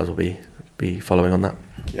more details will be following on that.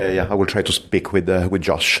 Yeah. I will try to speak with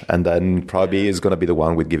Josh, and then probably he's going to be the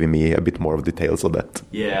one with giving me a bit more of details on that.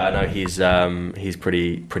 Yeah, I know he's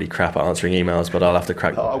pretty crap at answering emails, but I'll have to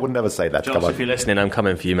crack. Oh, I would never say that. Josh, if you're listening, I'm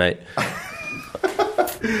coming for you, mate.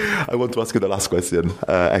 I want to ask you the last question,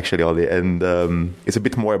 actually, Ollie, and it's a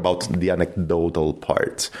bit more about the anecdotal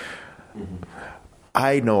part. Mm-hmm.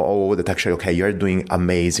 I know that actually, okay, you're doing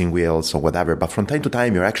amazing wheels or whatever, but from time to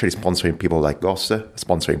time, you're actually sponsoring people like Gosse,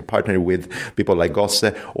 partnering with people like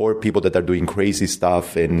Gosse, or people that are doing crazy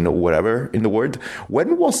stuff in wherever in the world.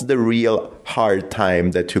 When was the real hard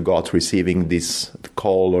time that you got receiving this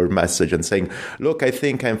call or message and saying, look, I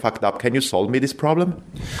think I'm fucked up. Can you solve me this problem?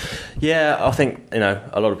 Yeah, I think, a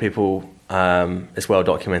lot of people... it's well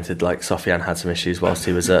documented. Like Sofiane had some issues whilst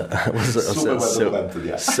he was at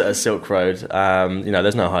Silk Road.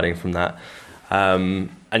 There's no hiding from that. And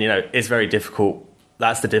it's very difficult.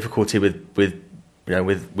 That's the difficulty with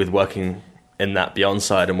working in that beyond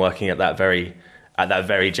side and working at that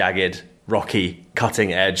very jagged, rocky,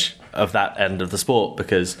 cutting edge of that end of the sport,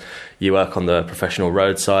 because you work on the professional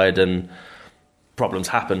road side and problems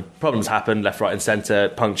happen. Problems happen left, right, and centre.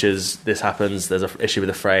 Punctures. This happens. There's an issue with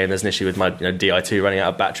the frame. There's an issue with my Di2 running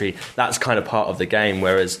out of battery. That's kind of part of the game.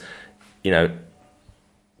 Whereas,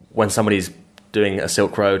 when somebody's doing a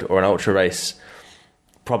Silk Road or an ultra race,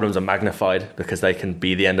 problems are magnified because they can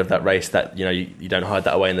be the end of that race. That you don't hide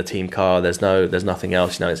that away in the team car. There's nothing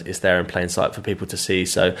else. It's there in plain sight for people to see.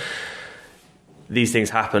 So these things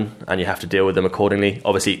happen, and you have to deal with them accordingly.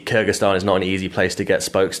 Obviously, Kyrgyzstan is not an easy place to get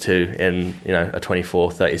spokes to in a 24,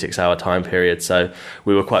 36-hour time period. So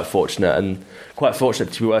we were quite fortunate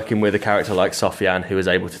to be working with a character like Sofian, who was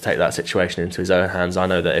able to take that situation into his own hands. I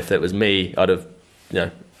know that if it was me, I'd have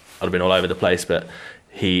been all over the place, but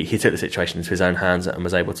he took the situation into his own hands and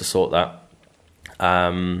was able to sort that.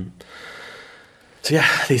 So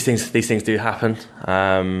yeah, these things do happen,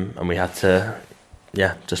 and we had to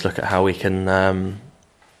just look at how we can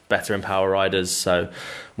better empower riders. So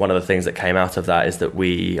one of the things that came out of that is that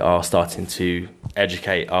we are starting to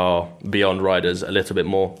educate our Beyond riders a little bit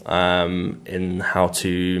more in how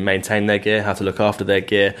to maintain their gear, how to look after their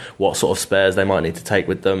gear, what sort of spares they might need to take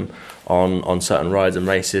with them on certain rides and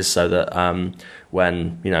races, so that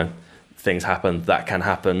when things happen that can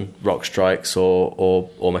happen, rock strikes or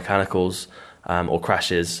mechanicals or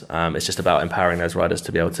crashes, it's just about empowering those riders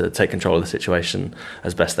to be able to take control of the situation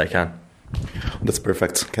as best they can. That's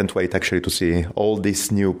perfect. Can't wait actually to see all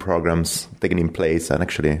these new programs taken in place, and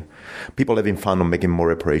actually people having fun on making more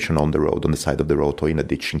reparation on the road, on the side of the road, or in a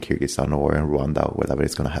ditch in Kyrgyzstan or in Rwanda, or whatever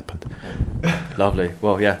is going to happen. Lovely.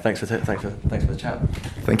 Well, yeah. Thanks for the chat.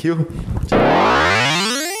 Thank you.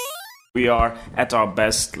 We are at our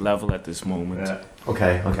best level at this moment. Yeah.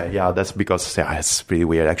 Okay. Yeah, that's because it's pretty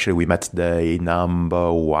weird. Actually, we met day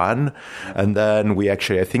number 1, and then I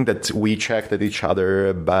think that we checked at each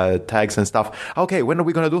other tags and stuff. Okay, when are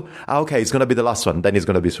we going to do? Okay, it's going to be the last one. Then it's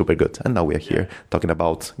going to be super good. And now we're here talking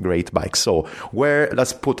about great bikes. So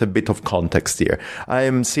let's put a bit of context here.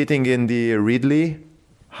 I'm sitting in the Ridley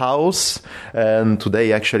house, and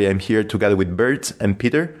today actually I'm here together with Bert and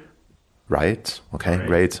Peter. Right. Okay,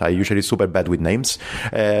 great. I usually super bad with names.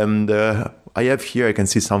 And I have here, I can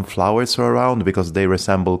see some flowers around because they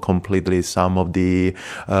resemble completely some of the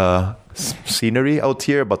scenery out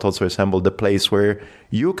here, but also resemble the place where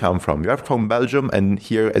you come from. You are from Belgium, and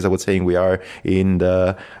here, as I was saying, we are in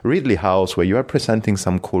the Ridley house where you are presenting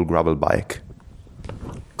some cool gravel bike.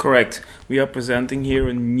 Correct. We are presenting here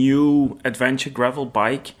a new adventure gravel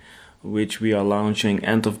bike, which we are launching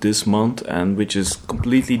end of this month, and which is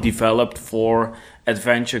completely developed for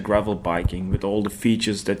adventure gravel biking with all the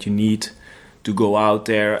features that you need to go out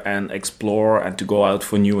there and explore and to go out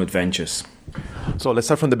for new adventures. So let's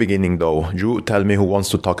start from the beginning though. You tell me who wants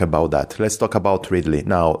to talk about that. Let's talk about Ridley.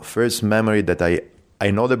 Now, first memory that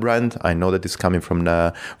I know the brand. I know that it's coming from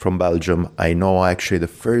Belgium. I know actually the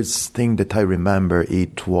first thing that I remember,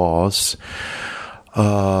 it was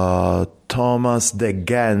Thomas de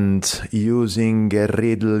Gent using a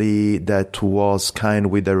Ridley that was kind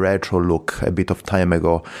with a retro look a bit of time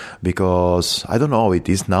ago, because I don't know how it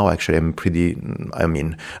is now. Actually, I'm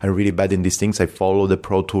really bad in these things. I follow the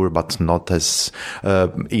Pro Tour, but not as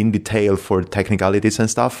in detail for technicalities and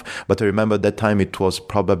stuff. But I remember that time it was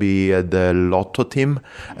probably the Lotto team,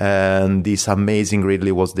 and this amazing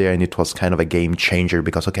Ridley was there, and it was kind of a game changer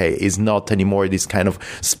because, okay, it's not anymore this kind of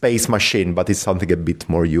space machine, but it's something a bit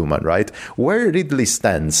more human, right? Where Ridley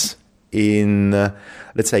stands in,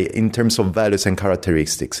 let's say, in terms of values and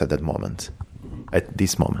characteristics at this moment? At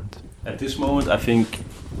this moment, I think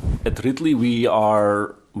at Ridley we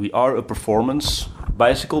are a performance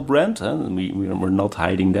bicycle brand, and we're not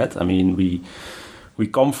hiding that. I mean, we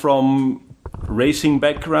come from racing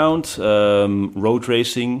background, road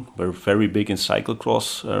racing. We're very big in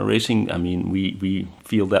cyclocross racing. I mean, we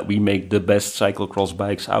feel that we make the best cyclocross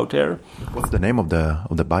bikes out there. What's the name of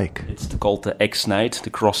the bike? It's called the X-Knight, the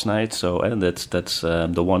Cross Knight. So that's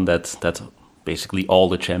the one that basically all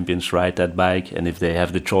the champions ride that bike, and if they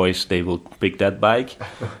have the choice, they will pick that bike.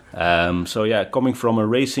 Coming from a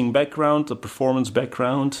racing background, a performance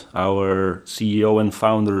background, our CEO and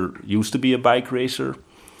founder used to be a bike racer.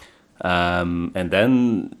 And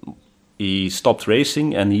then he stopped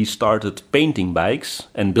racing and he started painting bikes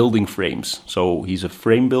and building frames. So he's a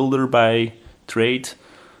frame builder by trade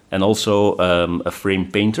and also a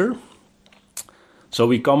frame painter. So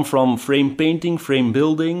we come from frame painting, frame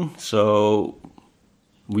building. So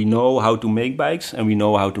we know how to make bikes and we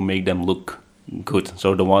know how to make them look good.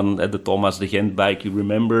 So the one at the Thomas de Gent bike, you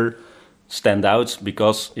remember, stand out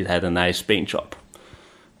because it had a nice paint job.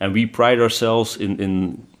 And we pride ourselves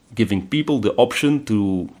in giving people the option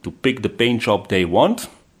to pick the paint job they want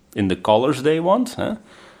in the colors they want,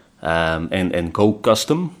 and go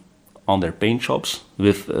custom on their paint shops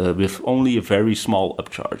with only a very small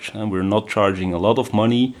upcharge. And we're not charging a lot of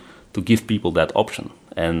money to give people that option.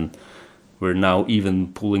 And we're now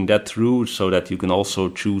even pulling that through so that you can also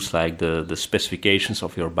choose like the specifications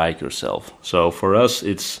of your bike yourself. So for us,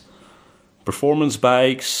 it's performance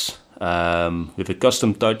bikes with a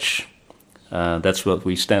custom touch. That's what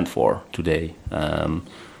we stand for today.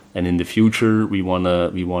 And in the future, we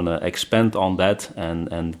wanna expand on that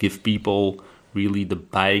and give people really the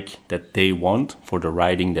bike that they want for the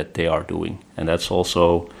riding that they are doing. And that's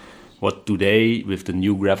also what today with the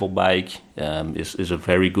new gravel bike is a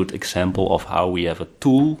very good example of how we have a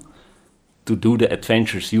tool to do the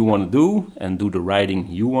adventures you want to do and do the riding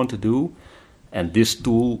you want to do. And this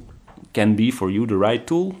tool can be for you the right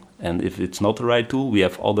tool. And if it's not the right tool, we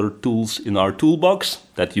have other tools in our toolbox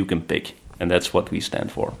that you can pick. And that's what we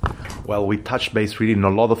stand for. Well, we touched base really in a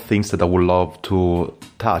lot of things that I would love to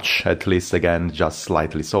touch, at least again, just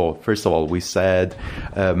slightly. So first of all, we said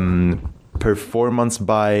performance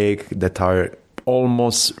bike that are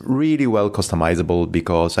almost really well customizable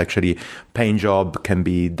because actually paint job can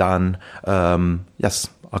be done,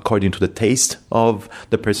 according to the taste of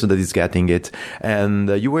the person that is getting it. And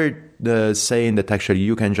you were saying that actually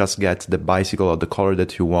you can just get the bicycle or the color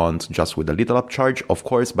that you want just with a little upcharge, of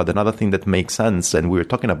course. But another thing that makes sense, and we were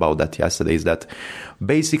talking about that yesterday, is that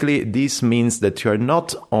basically this means that you're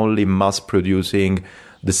not only mass producing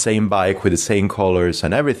the same bike with the same colors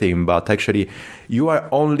and everything, but actually you are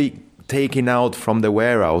only taking out from the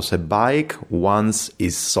warehouse a bike once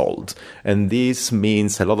is sold. And this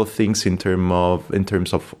means a lot of things in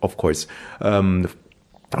terms of course,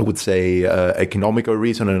 I would say economical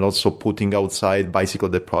reason, and also putting outside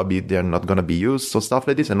bicycles that probably they're not going to be used, so stuff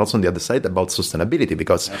like this. And also on the other side about sustainability,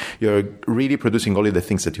 because you're really producing only the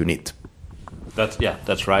things that you need.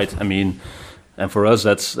 That's right. I mean, and for us,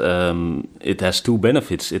 that's it has two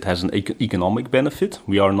benefits. It has an economic benefit.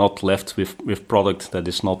 We are not left with product that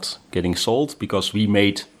is not getting sold because we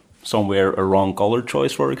made somewhere a wrong color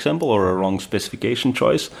choice, for example, or a wrong specification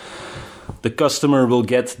choice. The customer will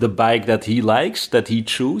get the bike that he likes, that he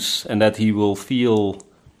chooses, and that he will feel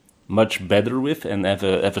much better with and have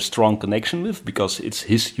a strong connection with because it's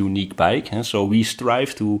his unique bike. And so we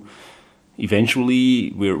strive to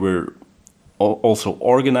eventually, we're also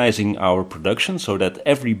organizing our production so that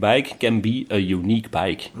every bike can be a unique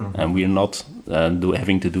bike. Mm-hmm. And we're not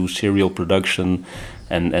having to do serial production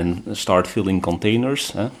and start filling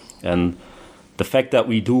containers. And the fact that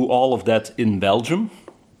we do all of that in Belgium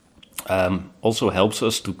also helps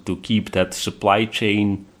us to keep that supply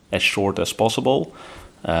chain as short as possible,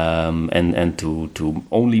 and to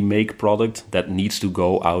only make product that needs to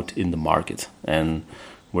go out in the market. And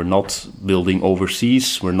we're not building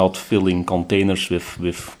overseas. We're not filling containers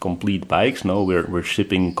with complete bikes. No, we're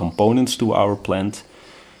shipping components to our plant.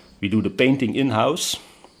 We do the painting in-house.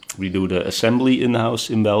 We do the assembly in-house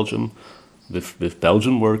in Belgium. With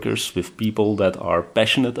Belgian workers, with people that are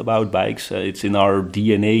passionate about bikes. It's in our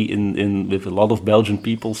DNA, with a lot of Belgian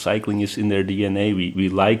people, cycling is in their DNA. We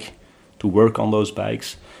like to work on those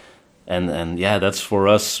bikes. And that's for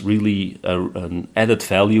us really an added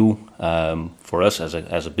value for us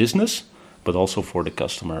as a business, but also for the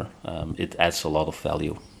customer. It adds a lot of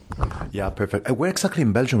value. Yeah, perfect. Where exactly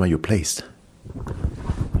in Belgium are you placed?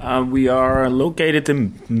 We are located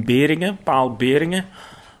in Beringen, Paal-Beringen,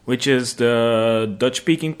 which is the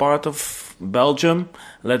Dutch-speaking part of Belgium.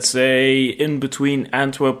 Let's say in between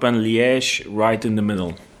Antwerp and Liège, right in the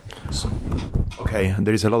middle. Okay,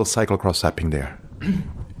 there is a lot of cyclocross happening there.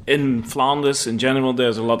 In Flanders, in general,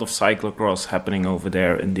 there's a lot of cyclocross happening over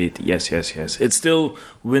there, indeed. Yes. It's still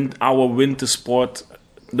our winter sport,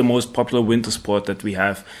 the most popular winter sport that we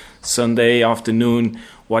have. Sunday afternoon,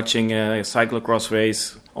 watching a cyclocross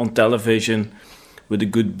race on television, with a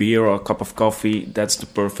good beer or a cup of coffee, that's the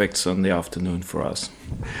perfect Sunday afternoon for us.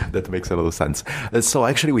 That makes a lot of sense. So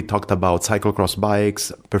actually we talked about cyclocross bikes,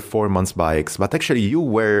 performance bikes, but actually you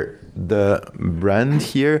were the brand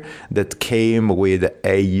here that came with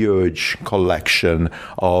a huge collection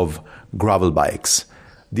of gravel bikes.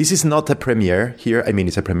 This is not a premiere here. I mean,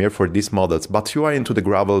 it's a premiere for these models, but you are into the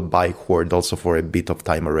gravel bike world also for a bit of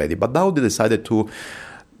time already. But now they decided to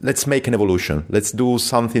let's make an evolution. Let's do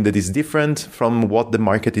something that is different from what the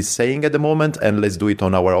market is saying at the moment, and let's do it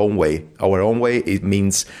on our own way. Our own way, it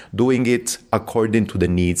means doing it according to the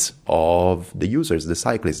needs of the users, the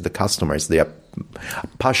cyclists, the customers. They are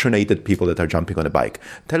passionate people that are jumping on a bike.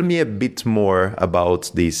 Tell me a bit more about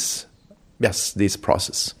this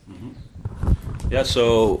process. Mm-hmm. Yeah,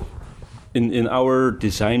 so in our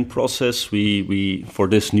design process, we for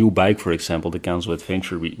this new bike, for example, the Canso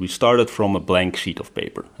Adventure, we started from a blank sheet of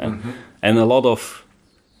paper. And a lot of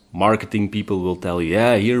marketing people will tell you,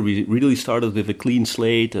 yeah, here we really started with a clean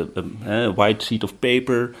slate, a white sheet of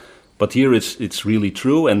paper. But here it's really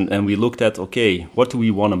true. And we looked at, okay, what do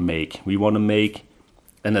we want to make? We want to make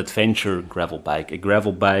an adventure gravel bike, a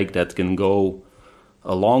gravel bike that can go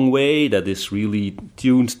a long way, that is really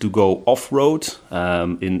tuned to go off-road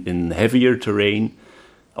in heavier terrain.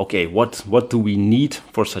 Okay, what do we need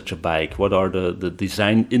for such a bike? What are the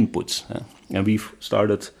design inputs? And we've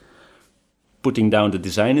started putting down the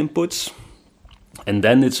design inputs, and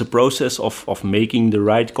then it's a process of making the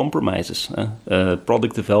right compromises.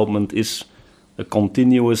 Product development is a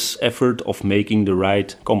continuous effort of making the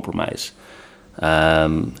right compromise.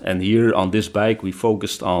 And here on this bike, we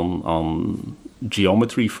focused on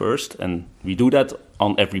geometry first, and we do that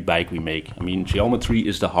on every bike we make. I mean, geometry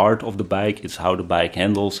is the heart of the bike. It's how the bike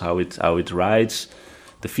handles, how it rides,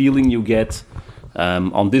 the feeling you get.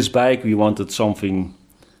 On this bike, we wanted something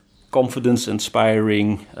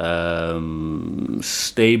confidence-inspiring,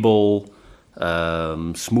 stable,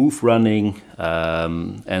 smooth running,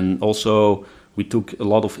 and also we took a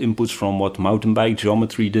lot of inputs from what mountain bike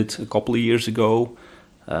geometry did a couple of years ago,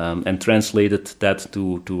 and translated that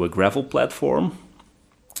to a gravel platform.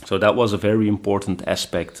 So that was a very important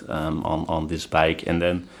aspect on this bike. And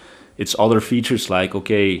then it's other features like,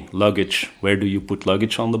 okay, luggage. Where do you put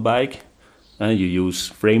luggage on the bike? You use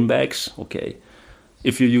frame bags. Okay.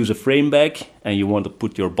 If you use a frame bag and you want to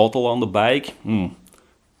put your bottle on the bike, on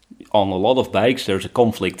a lot of bikes there's a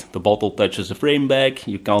conflict. The bottle touches the frame bag,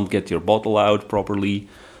 you can't get your bottle out properly.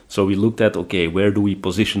 So we looked at, okay, where do we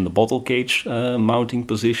position the bottle cage mounting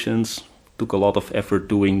positions? Took a lot of effort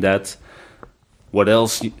doing that. What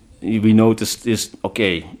else we noticed is,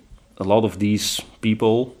 okay, a lot of these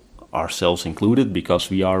people, ourselves included, because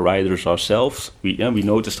we are riders ourselves, we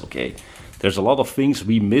noticed, okay, there's a lot of things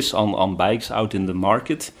we miss on bikes out in the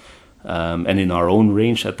market, and in our own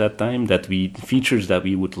range at that time, features that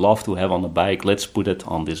we would love to have on a bike, let's put it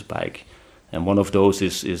on this bike. And one of those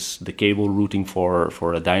is the cable routing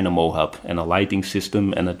for a dynamo hub, and a lighting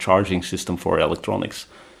system and a charging system for electronics.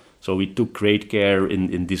 So we took great care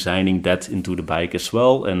in designing that into the bike as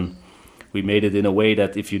well, and we made it in a way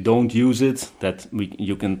that if you don't use it,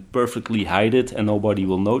 you can perfectly hide it and nobody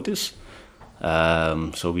will notice.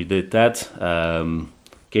 So we did that.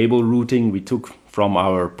 Cable routing, we took from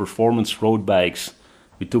our performance road bikes.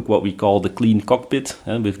 We took what we call the clean cockpit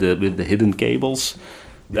with the hidden cables.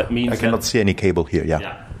 That means I cannot see any cable here.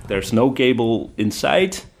 Yeah. There's no cable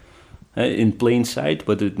inside, in plain sight,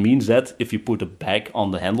 but it means that if you put a bag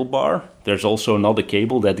on the handlebar, there's also another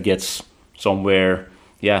cable that gets somewhere,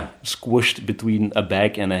 squished between a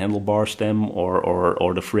bag and a handlebar stem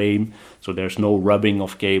or the frame. So there's no rubbing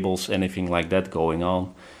of cables, anything like that going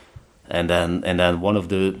on. And then one of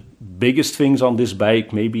the biggest things on this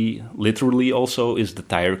bike, maybe literally also, is the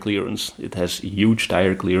tire clearance. It has huge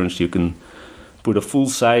tire clearance. You can put a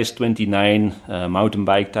full-size 29 mountain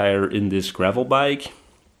bike tire in this gravel bike,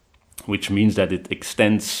 which means that it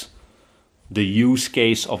extends the use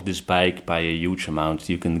case of this bike by a huge amount.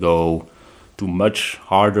 You can go to much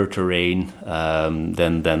harder terrain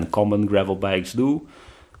than common gravel bikes do.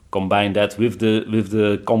 Combine that with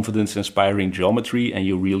the confidence-inspiring geometry, and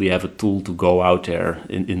you really have a tool to go out there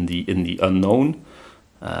in the unknown.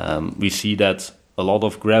 We see that a lot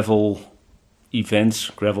of gravel events,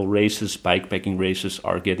 gravel races, bikepacking races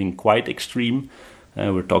are getting quite extreme.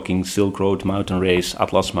 We're talking Silk Road Mountain Race,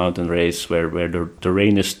 Atlas Mountain Race, where the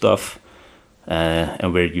terrain is tough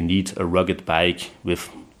and where you need a rugged bike with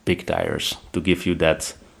big tires to give you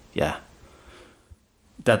that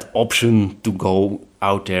option to go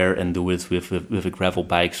out there and do it with a gravel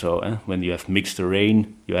bike. So when you have mixed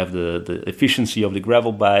terrain, you have the efficiency of the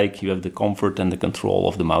gravel bike, you have the comfort and the control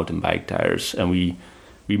of the mountain bike tires. And we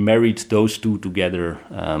married those two together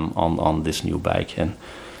on this new bike. And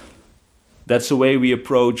that's the way we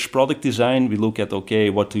approach product design. We look at, okay,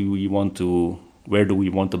 where do we want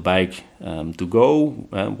the bike to go?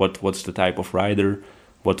 What's the type of rider?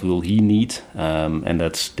 What will he need? And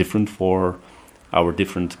that's different for our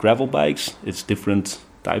different gravel bikes. It's different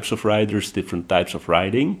types of riders, different types of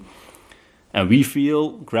riding. And we feel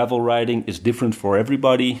gravel riding is different for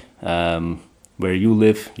everybody. Where you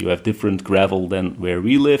live, you have different gravel than where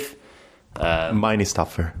we live. Mine is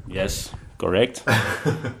tougher. Yes, correct.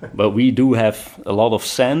 But we do have a lot of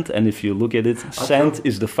sand, and if you look at it, sand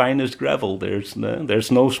is the finest gravel. There's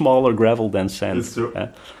no smaller gravel than sand. It's true.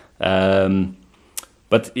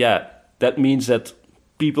 But that means that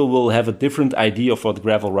people will have a different idea of what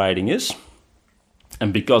gravel riding is.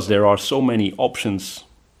 And because there are so many options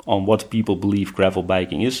on what people believe gravel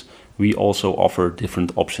biking is, we also offer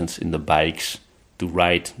different options in the bikes to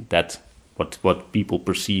ride that what people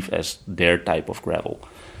perceive as their type of gravel.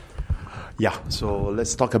 Yeah, so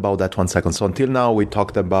let's talk about that 1 second. So until now, we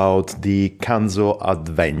talked about the Kanzo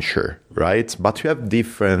Adventure, right? But you have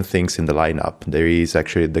different things in the lineup. There is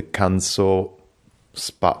actually the Kanzo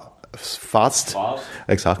Fast.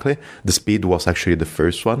 Exactly. The Speed was actually the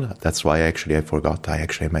first one. That's why I forgot. I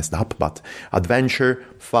actually messed up. But Adventure,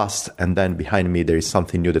 Fast, and then behind me there is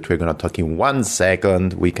something new that we're gonna talk in 1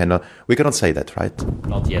 second. We cannot say that, right?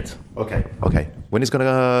 Not yet. Okay. When is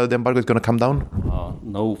the embargo is gonna come down?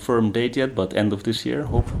 No firm date yet, but end of this year,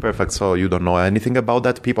 hope. Perfect. So you don't know anything about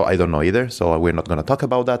that, people? I don't know either. So we're not gonna talk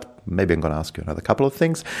about that. Maybe I'm gonna ask you another couple of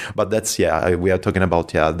things. But that's we are talking about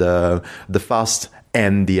the Fast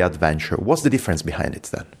and the Adventure. What's the difference behind it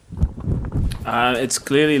then? It's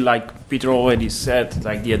clearly, like Peter already said,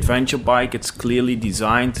 like the adventure bike, it's clearly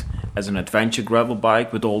designed as an adventure gravel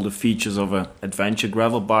bike with all the features of an adventure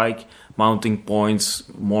gravel bike, mounting points,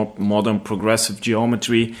 more modern progressive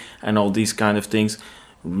geometry, and all these kind of things.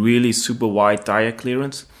 Really super wide tire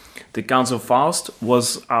clearance. The Kanzo Fast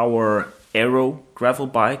was our aero gravel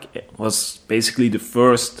bike. It was basically the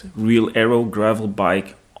first real aero gravel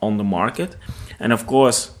bike on the market. And of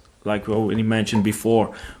course, like we already mentioned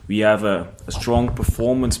before, we have a strong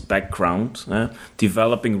performance background,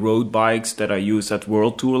 developing road bikes that are used at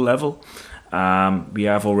World Tour level. We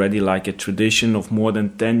have already like a tradition of more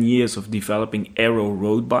than 10 years of developing aero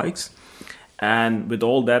road bikes. And with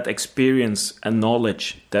all that experience and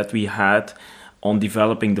knowledge that we had on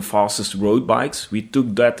developing the fastest road bikes, we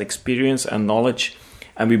took that experience and knowledge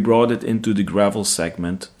and we brought it into the gravel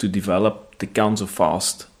segment to develop the Kanzo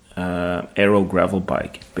Fast aero gravel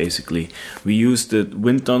bike. Basically, we use the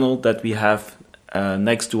wind tunnel that we have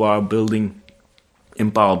next to our building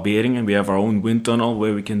in Paalberingen. We have our own wind tunnel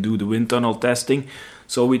where we can do the wind tunnel testing.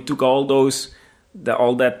 So we took all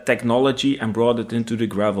that technology and brought it into the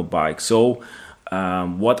gravel bike. So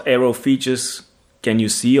what aero features can you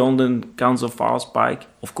see on the Kanzo Fast bike?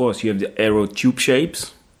 Of course, you have the aero tube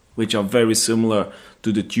shapes, which are very similar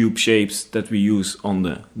to the tube shapes that we use on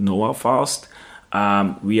the Noah Fast.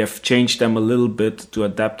 We have changed them a little bit to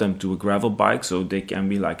adapt them to a gravel bike, so they can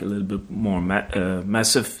be like a little bit more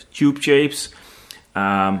massive tube shapes.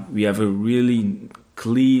 We have a really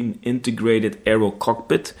clean, integrated aero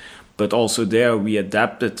cockpit, but also there we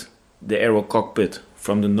adapted the aero cockpit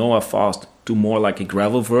from the Noah Fast to more like a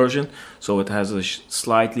gravel version, so it has a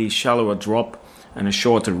slightly shallower drop and a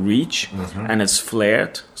shorter reach, and it's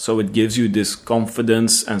flared, so it gives you this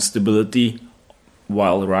confidence and stability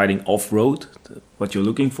while riding off-road, what you're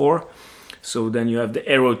looking for. So then you have the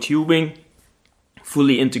aero tubing,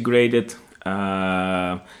 fully integrated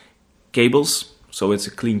cables. So it's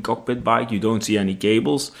a clean cockpit bike. You don't see any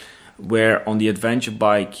cables. Where on the adventure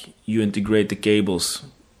bike, you integrate the cables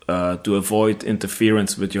to avoid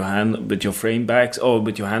interference with your frame bags or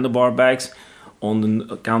with your handlebar bags. On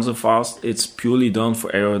the Kanzo Fast, it's purely done for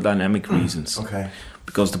aerodynamic reasons. Okay.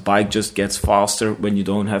 Because the bike just gets faster when you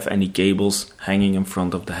don't have any cables hanging in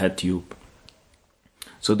front of the head tube.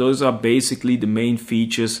 So those are basically the main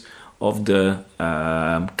features of the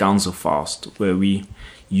Kanzo Fast, where we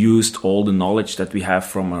used all the knowledge that we have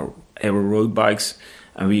from our aero road bikes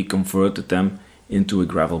and we converted them into a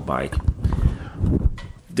gravel bike.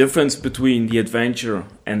 Difference between the adventure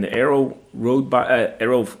and the aero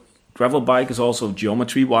gravel bike is also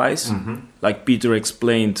geometry-wise. Like Peter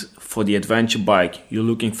explained, for the adventure bike, you're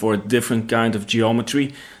looking for a different kind of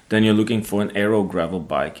geometry than you're looking for an aero gravel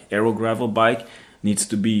bike. Aero gravel bike needs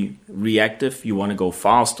to be reactive. You want to go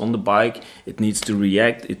fast on the bike. It needs to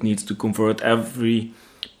react. It needs to convert every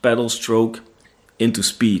pedal stroke into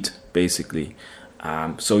speed, basically.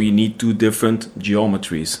 So you need two different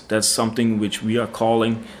geometries. That's something which we are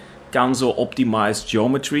calling Kanzo optimized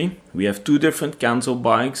geometry. We have two different Kanzo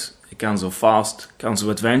bikes, a Kanzo Fast, Kanzo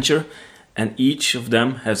Adventure, and each of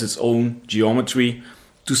them has its own geometry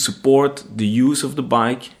to support the use of the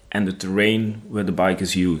bike and the terrain where the bike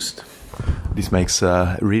is used. This makes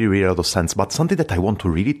really a lot of sense. But something that I want to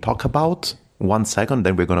really talk about, 1 second,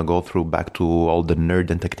 then we're going to go back to all the nerd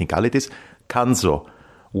and technicalities. Kanzo,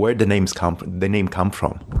 where the name come from?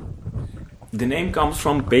 The name comes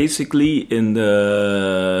from basically in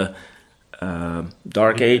the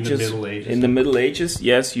Dark Ages. In the Middle Ages,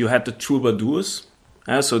 yes, you had the troubadours.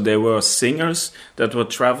 So they were singers that were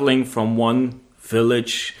traveling from one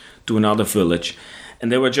village to another village.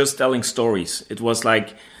 And they were just telling stories. It was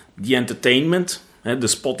like the entertainment, the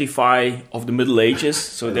Spotify of the Middle Ages.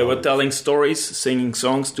 So they were telling stories, singing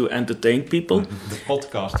songs to entertain people. The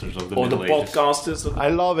podcasters of the or Middle the Ages. podcasters. I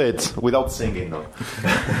love it, without singing though.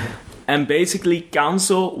 And basically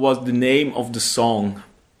Kanzo was the name of the song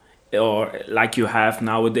or like you have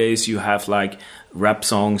nowadays, you have like rap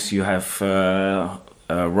songs, you have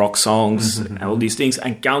rock songs, and all these things.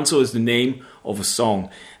 And Canzo is the name of a song.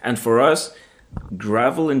 And for us,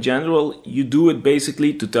 gravel in general, you do it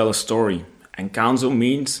basically to tell a story. And Canzo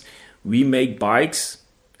means we make bikes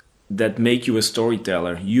that make you a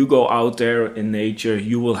storyteller. You go out there in nature,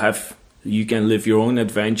 you can live your own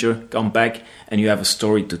adventure, come back, and you have a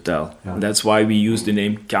story to tell. Yeah. And that's why we use the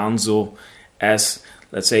name Canzo as,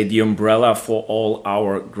 let's say, the umbrella for all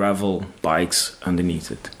our gravel bikes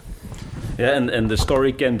underneath it. Yeah, and the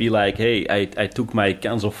story can be like, hey, I took my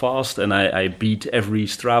Canzo Fast and I beat every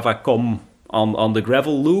Strava com on the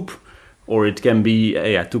gravel loop. Or it can be,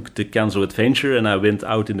 hey, I took the Canzo Adventure and I went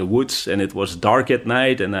out in the woods and it was dark at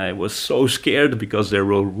night and I was so scared because there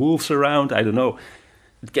were wolves around. I don't know.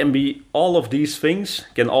 It can be all of these things,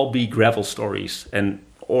 can all be gravel stories.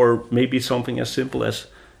 Or maybe something as simple as,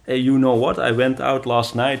 hey, you know what? I went out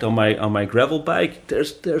last night on my gravel bike.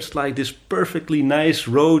 There's like this perfectly nice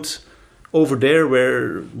road over there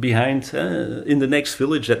where behind in the next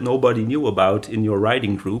village that nobody knew about in your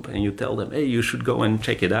riding group, and you tell them, hey, you should go and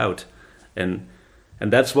check it out. And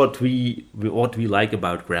that's what we like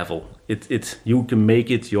about gravel. It you can make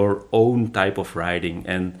it your own type of riding,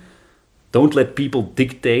 and don't let people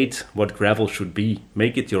dictate what gravel should be.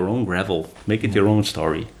 Make it your own gravel. Make it your own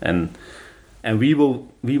story, and we will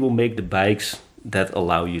make the bikes that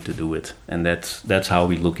allow you to do it. And that's how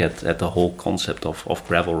we look at the whole concept of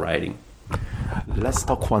gravel riding. Let's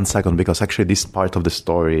talk 1 second, because actually this part of the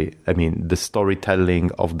story, I mean, the storytelling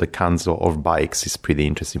of the Canzo of bikes is pretty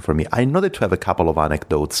interesting for me. I know that you have a couple of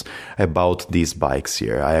anecdotes about these bikes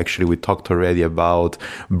here. We talked already about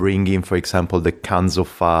bringing, for example, the Canzo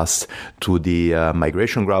Fast to the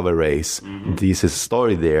Migration Gravel Race. Mm-hmm. This is a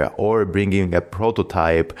story there. Or bringing a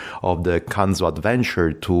prototype of the Canzo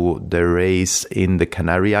Adventure to the race in the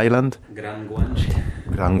Canary Island. Gran Guanche.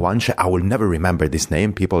 Gran Guanche. I will never remember this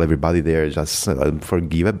name. Everybody there just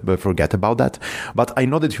forget about that. But I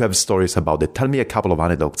know that you have stories about it. Tell me a couple of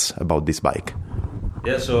anecdotes about this bike.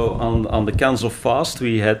 Yeah, so on the Canzo Fast,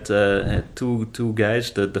 we had two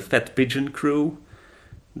guys, the Fat Pigeon crew,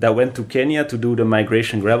 that went to Kenya to do the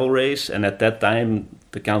Migration Gravel Race. And at that time,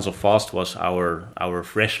 the Canzo Fast was our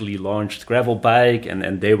freshly launched gravel bike.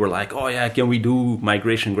 And they were like, oh yeah, can we do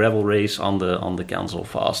Migration Gravel Race on the Canzo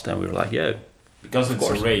Fast? And we were like, yeah. Because it's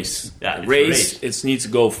a race. Yeah, race. It needs to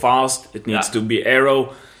go fast. It needs to be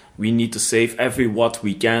aero. We need to save every watt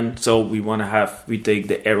we can. So we take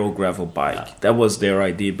the aero gravel bike. Yeah. That was their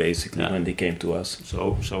idea basically when they came to us.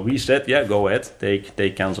 So we said, yeah, go ahead, take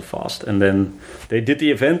Canzo Fast. And then they did the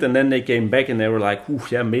event, and then they came back and they were like,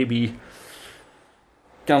 maybe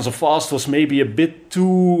Canzo Fast was maybe a bit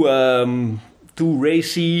too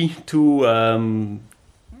racy, too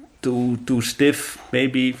stiff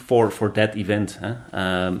maybe for that event, huh?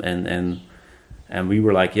 And we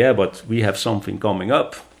were like, yeah, but we have something coming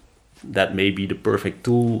up that may be the perfect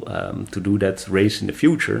tool to do that race in the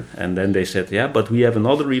future. And then they said, yeah, but we have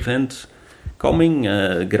another event coming,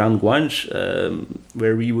 Gran Guanche,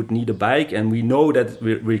 where we would need a bike, and we know that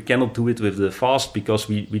we cannot do it with the Fast because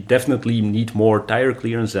we definitely need more tire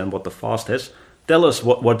clearance than what the Fast has. Tell us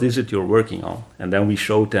what is it you're working on. And then we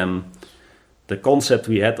showed them the concept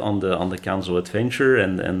we had on the Canzo Adventure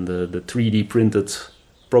and the 3D printed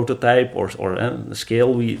prototype or the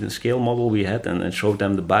scale model we had, and showed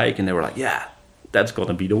them the bike, and they were like, yeah, that's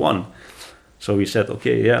gonna be the one. So we said,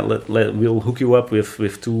 okay, yeah, we'll hook you up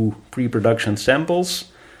with 2 pre-production samples.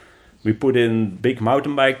 We put in big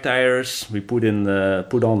mountain bike tires. We put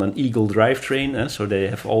on an Eagle drivetrain, so they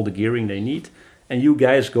have all the gearing they need. And you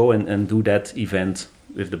guys go and do that event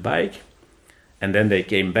with the bike. And then they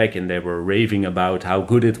came back and they were raving about how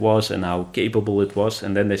good it was and how capable it was.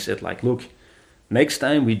 And then they said, like, look, next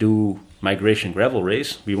time we do Migration Gravel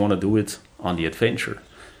Race, we want to do it on the Adventure.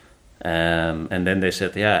 And then they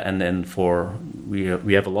said, yeah, and then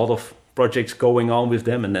we have a lot of projects going on with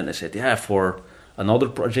them. And then they said, yeah, for another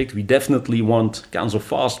project, we definitely want Canzo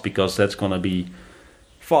Fast, because that's going to be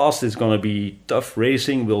fast, it's going to be tough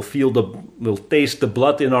racing. We'll taste the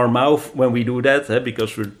blood in our mouth when we do that,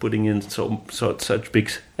 because we're putting in such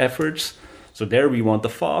big efforts. So there we want the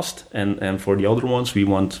Fast, and for the other ones we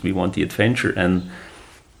want the Adventure, and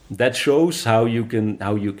that shows how you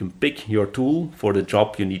can pick your tool for the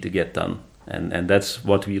job you need to get done. And that's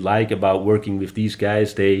what we like about working with these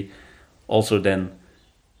guys. They also then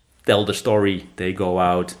tell the story. They go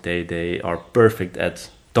out, they are perfect at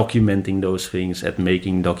documenting those things, at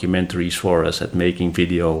making documentaries for us, at making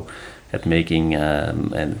video, at making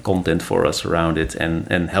and content for us around it,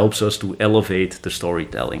 and helps us to elevate the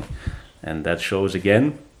storytelling. And that shows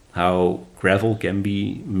again how gravel can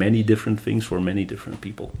be many different things for many different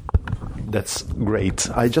people. That's great.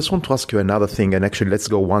 I just want to ask you another thing, and actually let's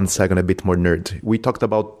go 1 second a bit more nerd. We talked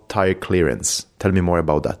about tire clearance. Tell me more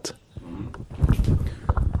about that.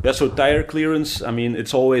 Yeah, so tire clearance, I mean,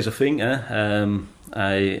 it's always a thing. When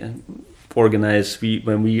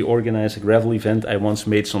we organize a gravel event, I once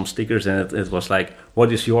made some stickers, and it was like,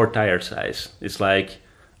 what is your tire size? It's like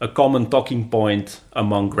a common talking point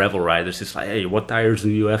among gravel riders. It's like, hey, what tires do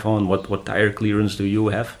you have on? What tire clearance do you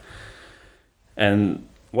have? And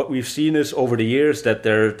what we've seen is over the years that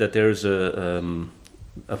there's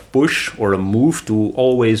a push or a move to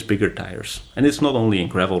always bigger tires, and it's not only in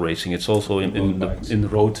gravel racing; it's also in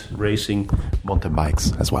road racing, Mountain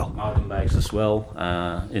bikes as well. Mountain bikes as well.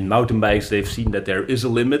 In mountain bikes, they've seen that there is a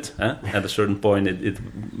limit. At a certain point, it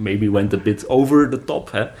maybe went a bit over the top.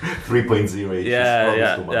 3.0.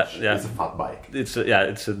 Yeah. It's a fat bike. It's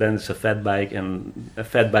a fat bike, and a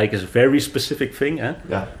fat bike is a very specific thing.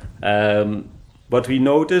 Yeah. But we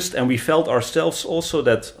noticed, and we felt ourselves also,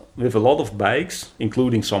 that with a lot of bikes,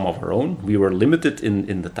 including some of our own, we were limited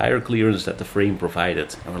in the tire clearance that the frame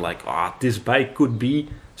provided. And we're like, this bike could be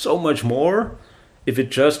so much more if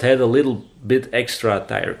it just had a little bit extra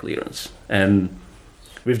tire clearance. And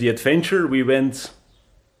with the Adventure, we went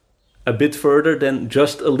a bit further than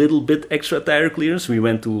just a little bit extra tire clearance. We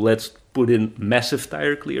went to, let's put in massive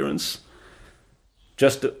tire clearance,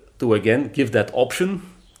 just to again give that option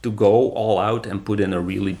to go all out and put in a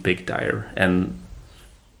really big tire. And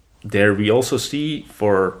there we also see,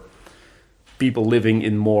 for people living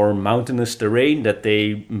in more mountainous terrain, that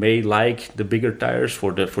they may like the bigger tires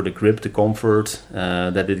for the grip, the comfort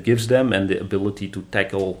that it gives them, and the ability to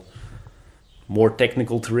tackle more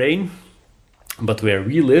technical terrain. But where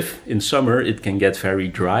we live in summer, it can get very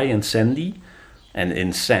dry and sandy, and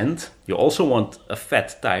in sand you also want a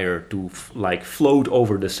fat tire to float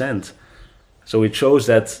over the sand. So it shows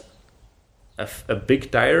that a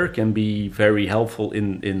big tire can be very helpful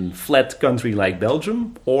in flat country like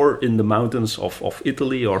Belgium, or in the mountains of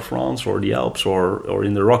Italy or France or the Alps, or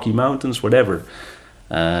in the Rocky Mountains, whatever.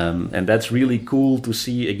 And that's really cool to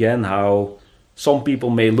see again how some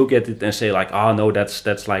people may look at it and say like, no,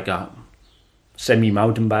 that's like a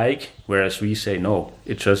semi-mountain bike, whereas we say no,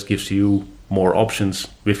 it just gives you more options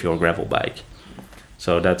with your gravel bike.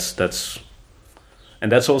 So that's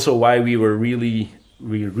also why we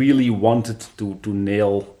really wanted to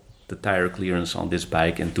nail the tire clearance on this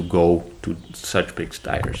bike and to go to such big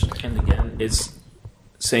tires. And again, it's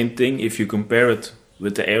same thing if you compare it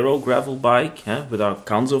with the Aero gravel bike, with our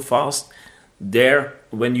Canzo Fast. There,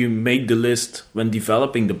 when you make the list, when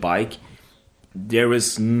developing the bike, there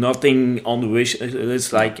is nothing on the wish.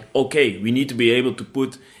 It's like, okay, we need to be able to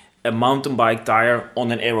put a mountain bike tire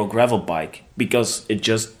on an Aero gravel bike, because it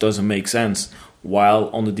just doesn't make sense. While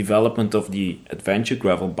on the development of the Adventure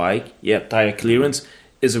gravel bike, tire clearance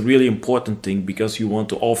is a really important thing, because you want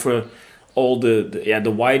to offer all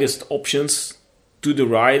the widest options to the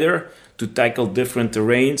rider to tackle different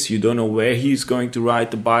terrains. You don't know where he's going to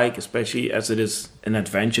ride the bike, especially as it is an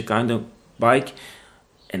adventure kind of bike.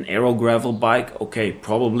 An Aero gravel bike, okay,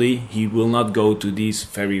 probably he will not go to these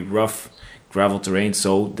very rough gravel terrains,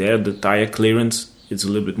 so there the tire clearance is a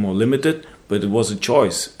little bit more limited, but it was a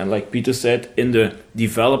choice. And like Peter said, in the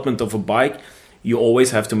development of a bike, you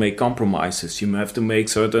always have to make compromises. You have to make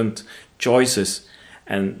certain choices.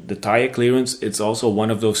 And the tire clearance, it's also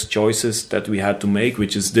one of those choices that we had to make,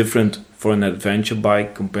 which is different for an adventure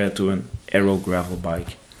bike compared to an Aero gravel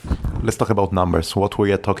bike. Let's talk about numbers. What were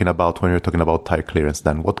you talking about when you're talking about tire clearance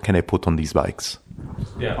then? What can I put on these bikes?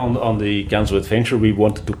 Yeah, on the Canzo Adventure, we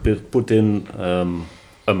wanted to put in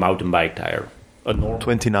a mountain bike tire. A normal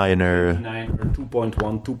 29er,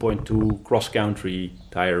 2.1, 2.2 cross-country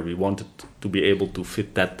tire. We wanted to be able to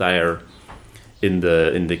fit that tire in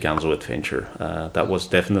the Canzo Adventure. That was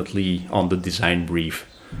definitely on the design brief.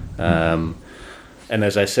 And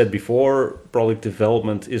as I said before, product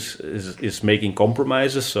development is making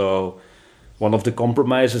compromises. So one of the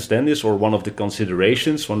compromises then is, or one of the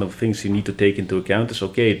considerations, one of the things you need to take into account is,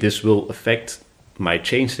 okay, this will affect my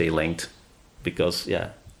chainstay length, because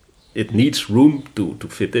it needs room to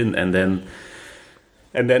fit in, and then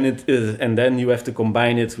you have to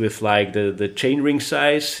combine it with like the chainring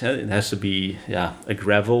size. It has to be a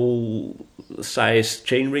gravel size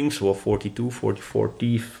chainring, so a 42, 44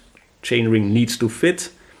 teeth chainring needs to fit,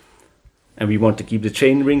 and we want to keep the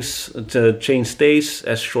chain stays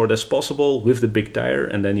as short as possible with the big tire,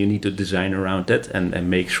 and then you need to design around that and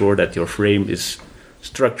make sure that your frame is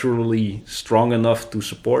structurally strong enough to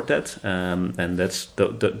support that, and that's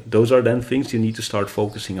those are then things you need to start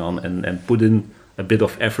focusing on and put in a bit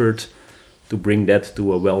of effort to bring that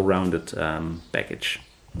to a well-rounded package.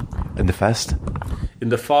 And the fast? In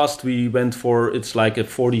the fast, we went for, it's like a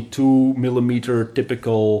 42 millimeter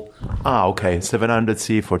typical. Okay,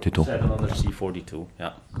 700C 42. 700C 42,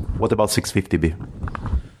 yeah. What about 650B?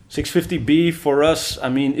 650B for us, I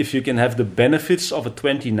mean, if you can have the benefits of a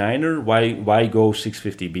 29er, why go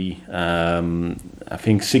 650B? I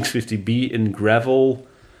think 650B in gravel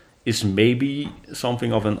is maybe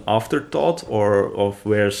something of an afterthought, or of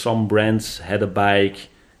where some brands had a bike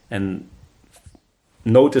and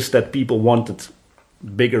noticed that people wanted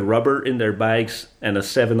bigger rubber in their bikes, and a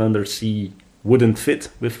 700C wouldn't fit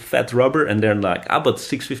with fat rubber, and they're like, but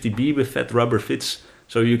 650B with fat rubber fits.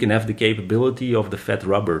 So you can have the capability of the fat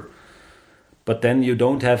rubber. But then you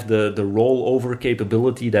don't have the rollover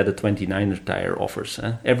capability that a 29er tire offers.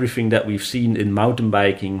 Everything that we've seen in mountain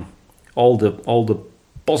biking, all the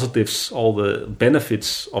positives, all the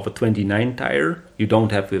benefits of a 29 tire, you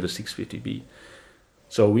don't have with a 650B.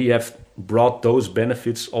 So we have brought those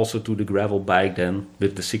benefits also to the gravel bike then,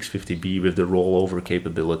 with the 650B, with the rollover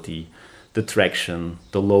capability, the traction,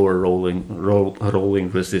 the lower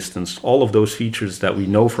rolling resistance, all of those features that we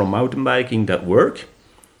know from mountain biking that work,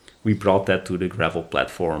 we brought that to the gravel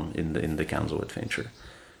platform in the Canzo Adventure.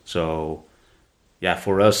 So, yeah,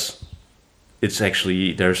 for us, it's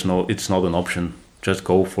actually it's not an option. Just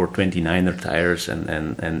go for 29er tires and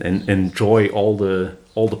enjoy all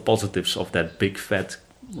the positives of that big fat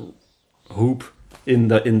hoop in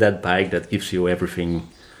that bike that gives you everything.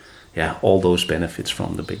 Yeah, all those benefits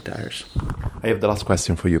from the big tires. I have the last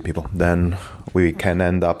question for you people. Then we can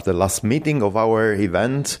end up the last meeting of our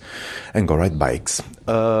event and go ride bikes.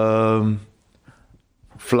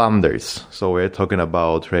 Flanders. So we're talking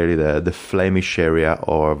about really the Flemish area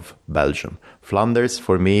of Belgium. Flanders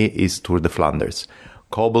for me is Tour de Flanders.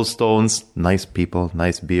 Cobblestones, nice people,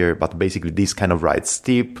 nice beer, but basically this kind of ride.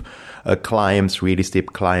 Steep climbs, really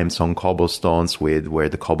steep climbs on cobblestones where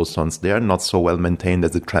the cobblestones, they are not so well maintained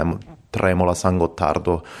as the Tremola San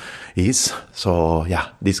Gottardo is. So yeah,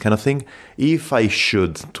 this kind of thing. If I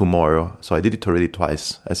should tomorrow, so I did it already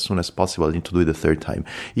twice, as soon as possible, I need to do it the third time.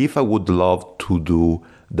 If I would love to do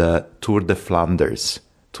the Tour de Flanders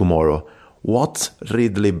tomorrow, what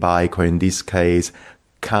Ridley bike, or in this case,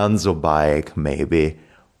 Canzo bike maybe,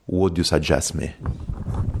 would you suggest me?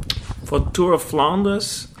 For Tour of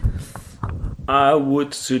Flanders, I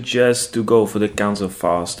would suggest to go for the Canzo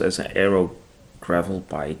Fast as an aero gravel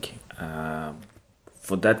bike.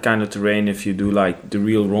 For that kind of terrain, if you do like the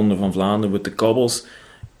real Ronde van Vlaanderen with the cobbles,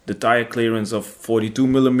 the tire clearance of 42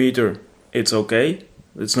 millimeter, it's okay.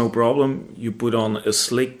 It's no problem. You put on a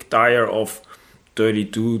slick tire of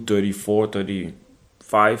 32, 34,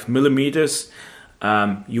 35 millimeters.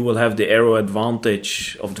 You will have the aero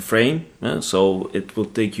advantage of the frame, so it will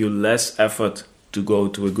take you less effort to go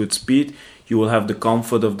to a good speed. You will have the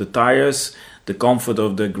comfort of the tires, the comfort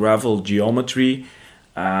of the gravel geometry,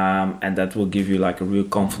 and that will give you like a real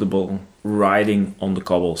comfortable riding on the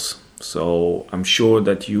cobbles. So I'm sure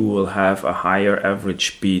that you will have a higher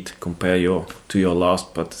average speed compared to your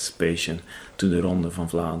last participation to the Ronde van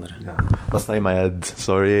Vlaanderen. Yeah. Last time I had,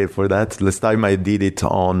 sorry for that, last time I did it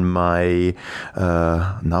on my,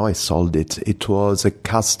 now I sold it. It was a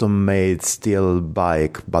custom-made steel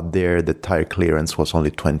bike, but there the tire clearance was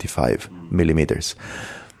only 25 millimeters.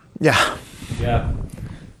 Yeah. Yeah.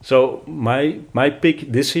 So my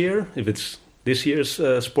pick this year, if it's this year's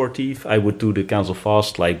Sportief, I would do the Canzo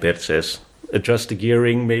Fast, like Bert says. Adjust the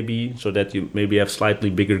gearing maybe, so that you maybe have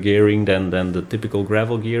slightly bigger gearing than the typical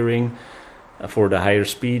gravel gearing for the higher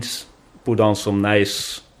speeds. Put on some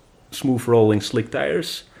nice, smooth rolling slick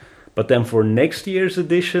tires. But then for next year's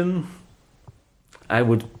edition, I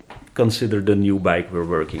would consider the new bike we're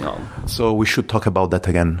working on. So we should talk about that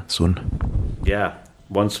again soon. Yeah.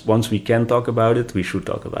 Once we can talk about it, we should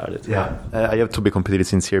talk about it. Yeah. I have to be completely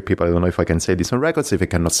sincere, people. I don't know if I can say this on records. If I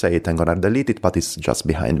cannot say it, I'm going to delete it, but it's just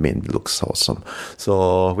behind me and it looks awesome.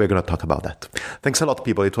 So we're going to talk about that. Thanks a lot,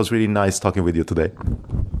 people. It was really nice talking with you today.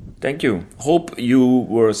 Thank you. Hope you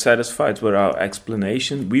were satisfied with our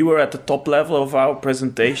explanation. We were at the top level of our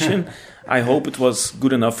presentation. I hope it was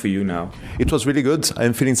good enough for you now. It was really good.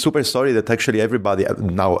 I'm feeling super sorry that actually everybody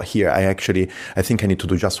now here, I think I need to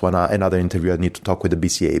do just another interview. I need to talk with the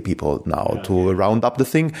BCA people now to round up the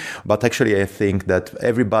thing. But actually, I think that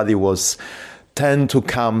everybody tend to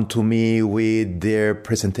come to me with their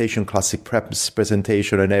presentation, classic preps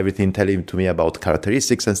presentation and everything, telling to me about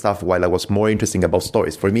characteristics and stuff, while I was more interested about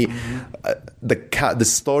stories. For me, the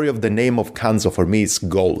story of the name of Canzo for me is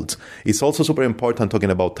gold. It's also super important talking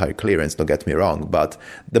about tire clearance, don't get me wrong, but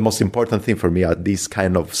the most important thing for me are these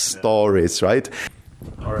kind of stories, right?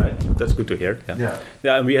 All right, that's good to hear. Yeah,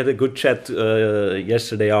 and we had a good chat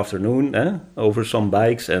yesterday afternoon over some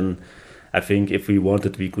bikes, and I think if we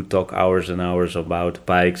wanted, we could talk hours and hours about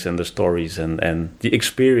bikes and the stories and the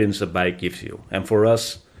experience a bike gives you. And for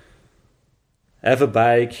us, have a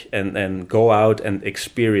bike and go out and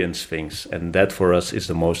experience things, and that for us is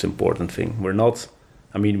the most important thing.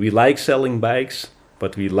 We like selling bikes,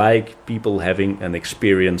 but we like people having an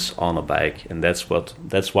experience on a bike, and that's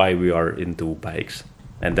why we are into bikes.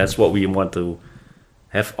 And that's what we want to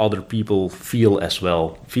have other people feel as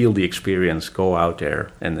well. Feel the experience, go out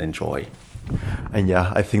there and enjoy. And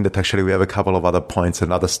yeah, I think that actually we have a couple of other points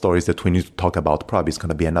and other stories that we need to talk about. Probably it's going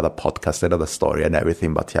to be another podcast, another story and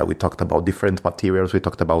everything. But yeah, we talked about different materials. We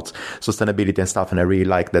talked about sustainability and stuff. And I really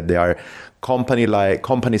like that there are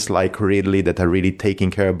companies like Ridley that are really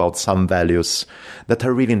taking care about some values that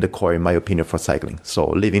are really in the core, in my opinion, for cycling.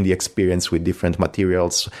 So living the experience with different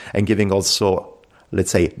materials and giving also,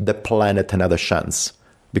 let's say, the planet another chance,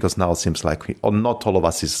 because now it seems like not all of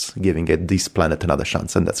us is giving this planet another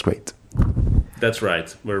chance, and that's great. That's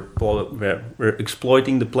right. We're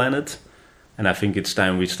exploiting the planet, and I think it's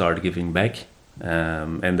time we start giving back.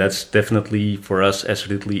 And that's definitely for us as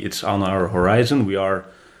Ridley. It's on our horizon. We are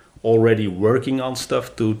already working on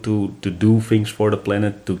stuff to do things for the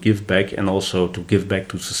planet, to give back, and also to give back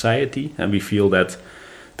to society. And we feel that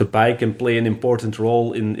the bike can play an important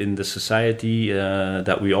role in the society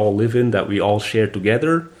that we all live in, that we all share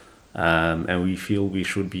together. And we feel we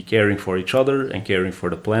should be caring for each other and caring for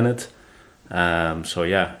the planet. So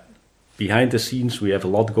yeah, behind the scenes, we have a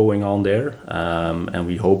lot going on there. And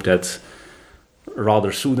we hope that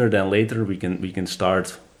rather sooner than later, we can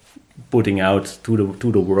start putting out to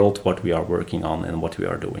the world what we are working on and what we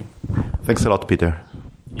are doing. Thanks a lot, Peter.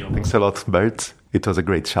 Thanks a lot, Bert. It was a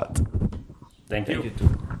great chat. Thank you.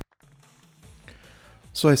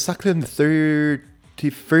 So exactly on the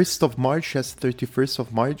 31st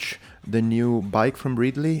of March, the new bike from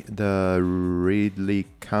Ridley, the Ridley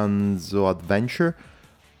Kanzo Adventure,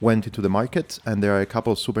 went into the market, and there are a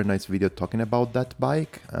couple of super nice videos talking about that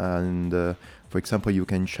bike. And for example, you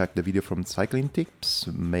can check the video from Cycling Tips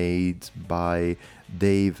made by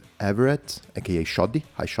Dave Everett, aka Shoddy.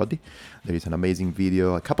 Hi Shoddy. There is an amazing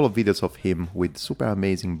video, a couple of videos of him with super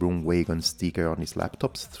amazing Broomwagon sticker on his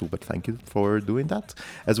laptops. Super thank you for doing that.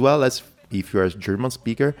 As well as, if you're a German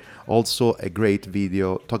speaker, also a great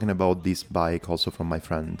video talking about this bike also from my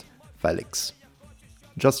friend Felix.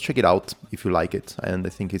 Just check it out if you like it, and I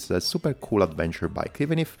think it's a super cool adventure bike.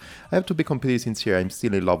 Even if I have to be completely sincere, I'm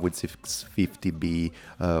still in love with 650B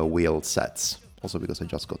wheel sets. Also because I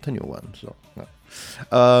just got a new one. So yeah.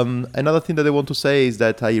 Another thing that I want to say is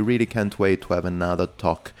that I really can't wait to have another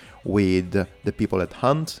talk with the people at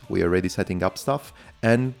Hunt. We are already setting up stuff,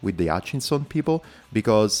 and with the Hutchinson people,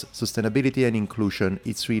 because sustainability and inclusion,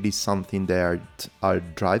 it's really something that are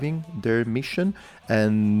driving their mission,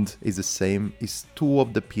 and is the same, is two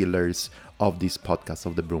of the pillars of this podcast,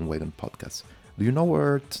 of the Broomwagon podcast. Do you know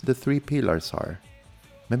what the three pillars are?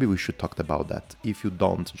 Maybe we should talk about that. If you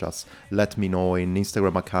don't, just let me know in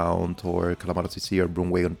Instagram account or CalamaroCC or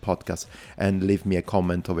Broomwagon podcast, and leave me a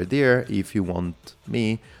comment over there if you want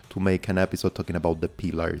me to make an episode talking about the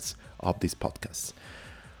pillars of this podcast.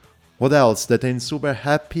 What else? That I'm super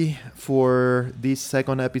happy for this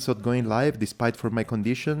second episode going live, despite for my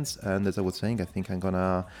conditions. And as I was saying, I think I'm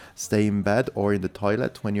gonna stay in bed or in the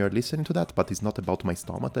toilet when you're listening to that. But it's not about my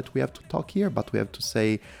stomach that we have to talk here, but we have to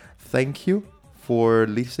say thank you for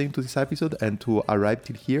listening to this episode and to arrive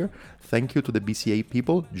till here. Thank you to the BCA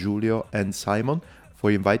people, Giulio and Simon,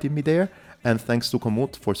 for inviting me there. And thanks to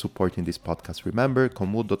Komoot for supporting this podcast. Remember,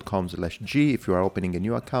 komoot.com/G if you are opening a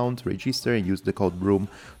new account, register and use the code BROOM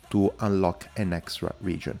to unlock an extra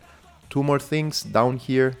region. Three more things down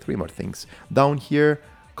here. Down here,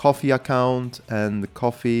 coffee account and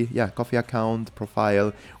coffee account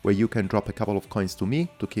profile, where you can drop a couple of coins to me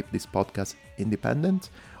to keep this podcast independent.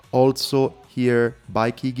 Also here,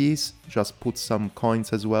 Bike Geese, just put some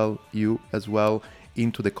coins as well, you as well,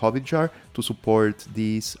 into the COVID jar to support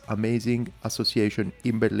this amazing association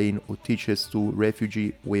in Berlin who teaches to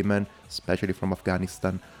refugee women, especially from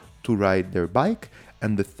Afghanistan, to ride their bike.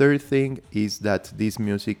 And the third thing is that this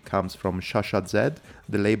music comes from Shasha Zed,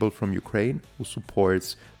 the label from Ukraine, who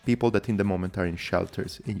supports people that in the moment are in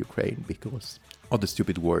shelters in Ukraine because of the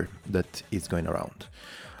stupid war that is going around.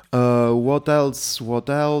 What else?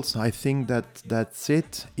 I think that's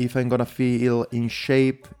it. If I'm gonna feel in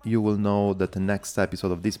shape, you will know that the next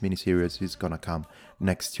episode of this mini-series is gonna come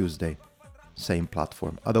next Tuesday. Same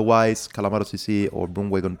platform. Otherwise, CalamaroCC or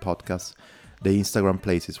Broomwagon Podcast, the Instagram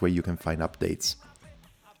places where you can find updates.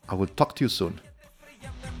 I will talk to you soon.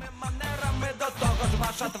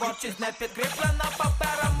 наша творчість не підкріплена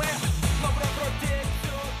папером.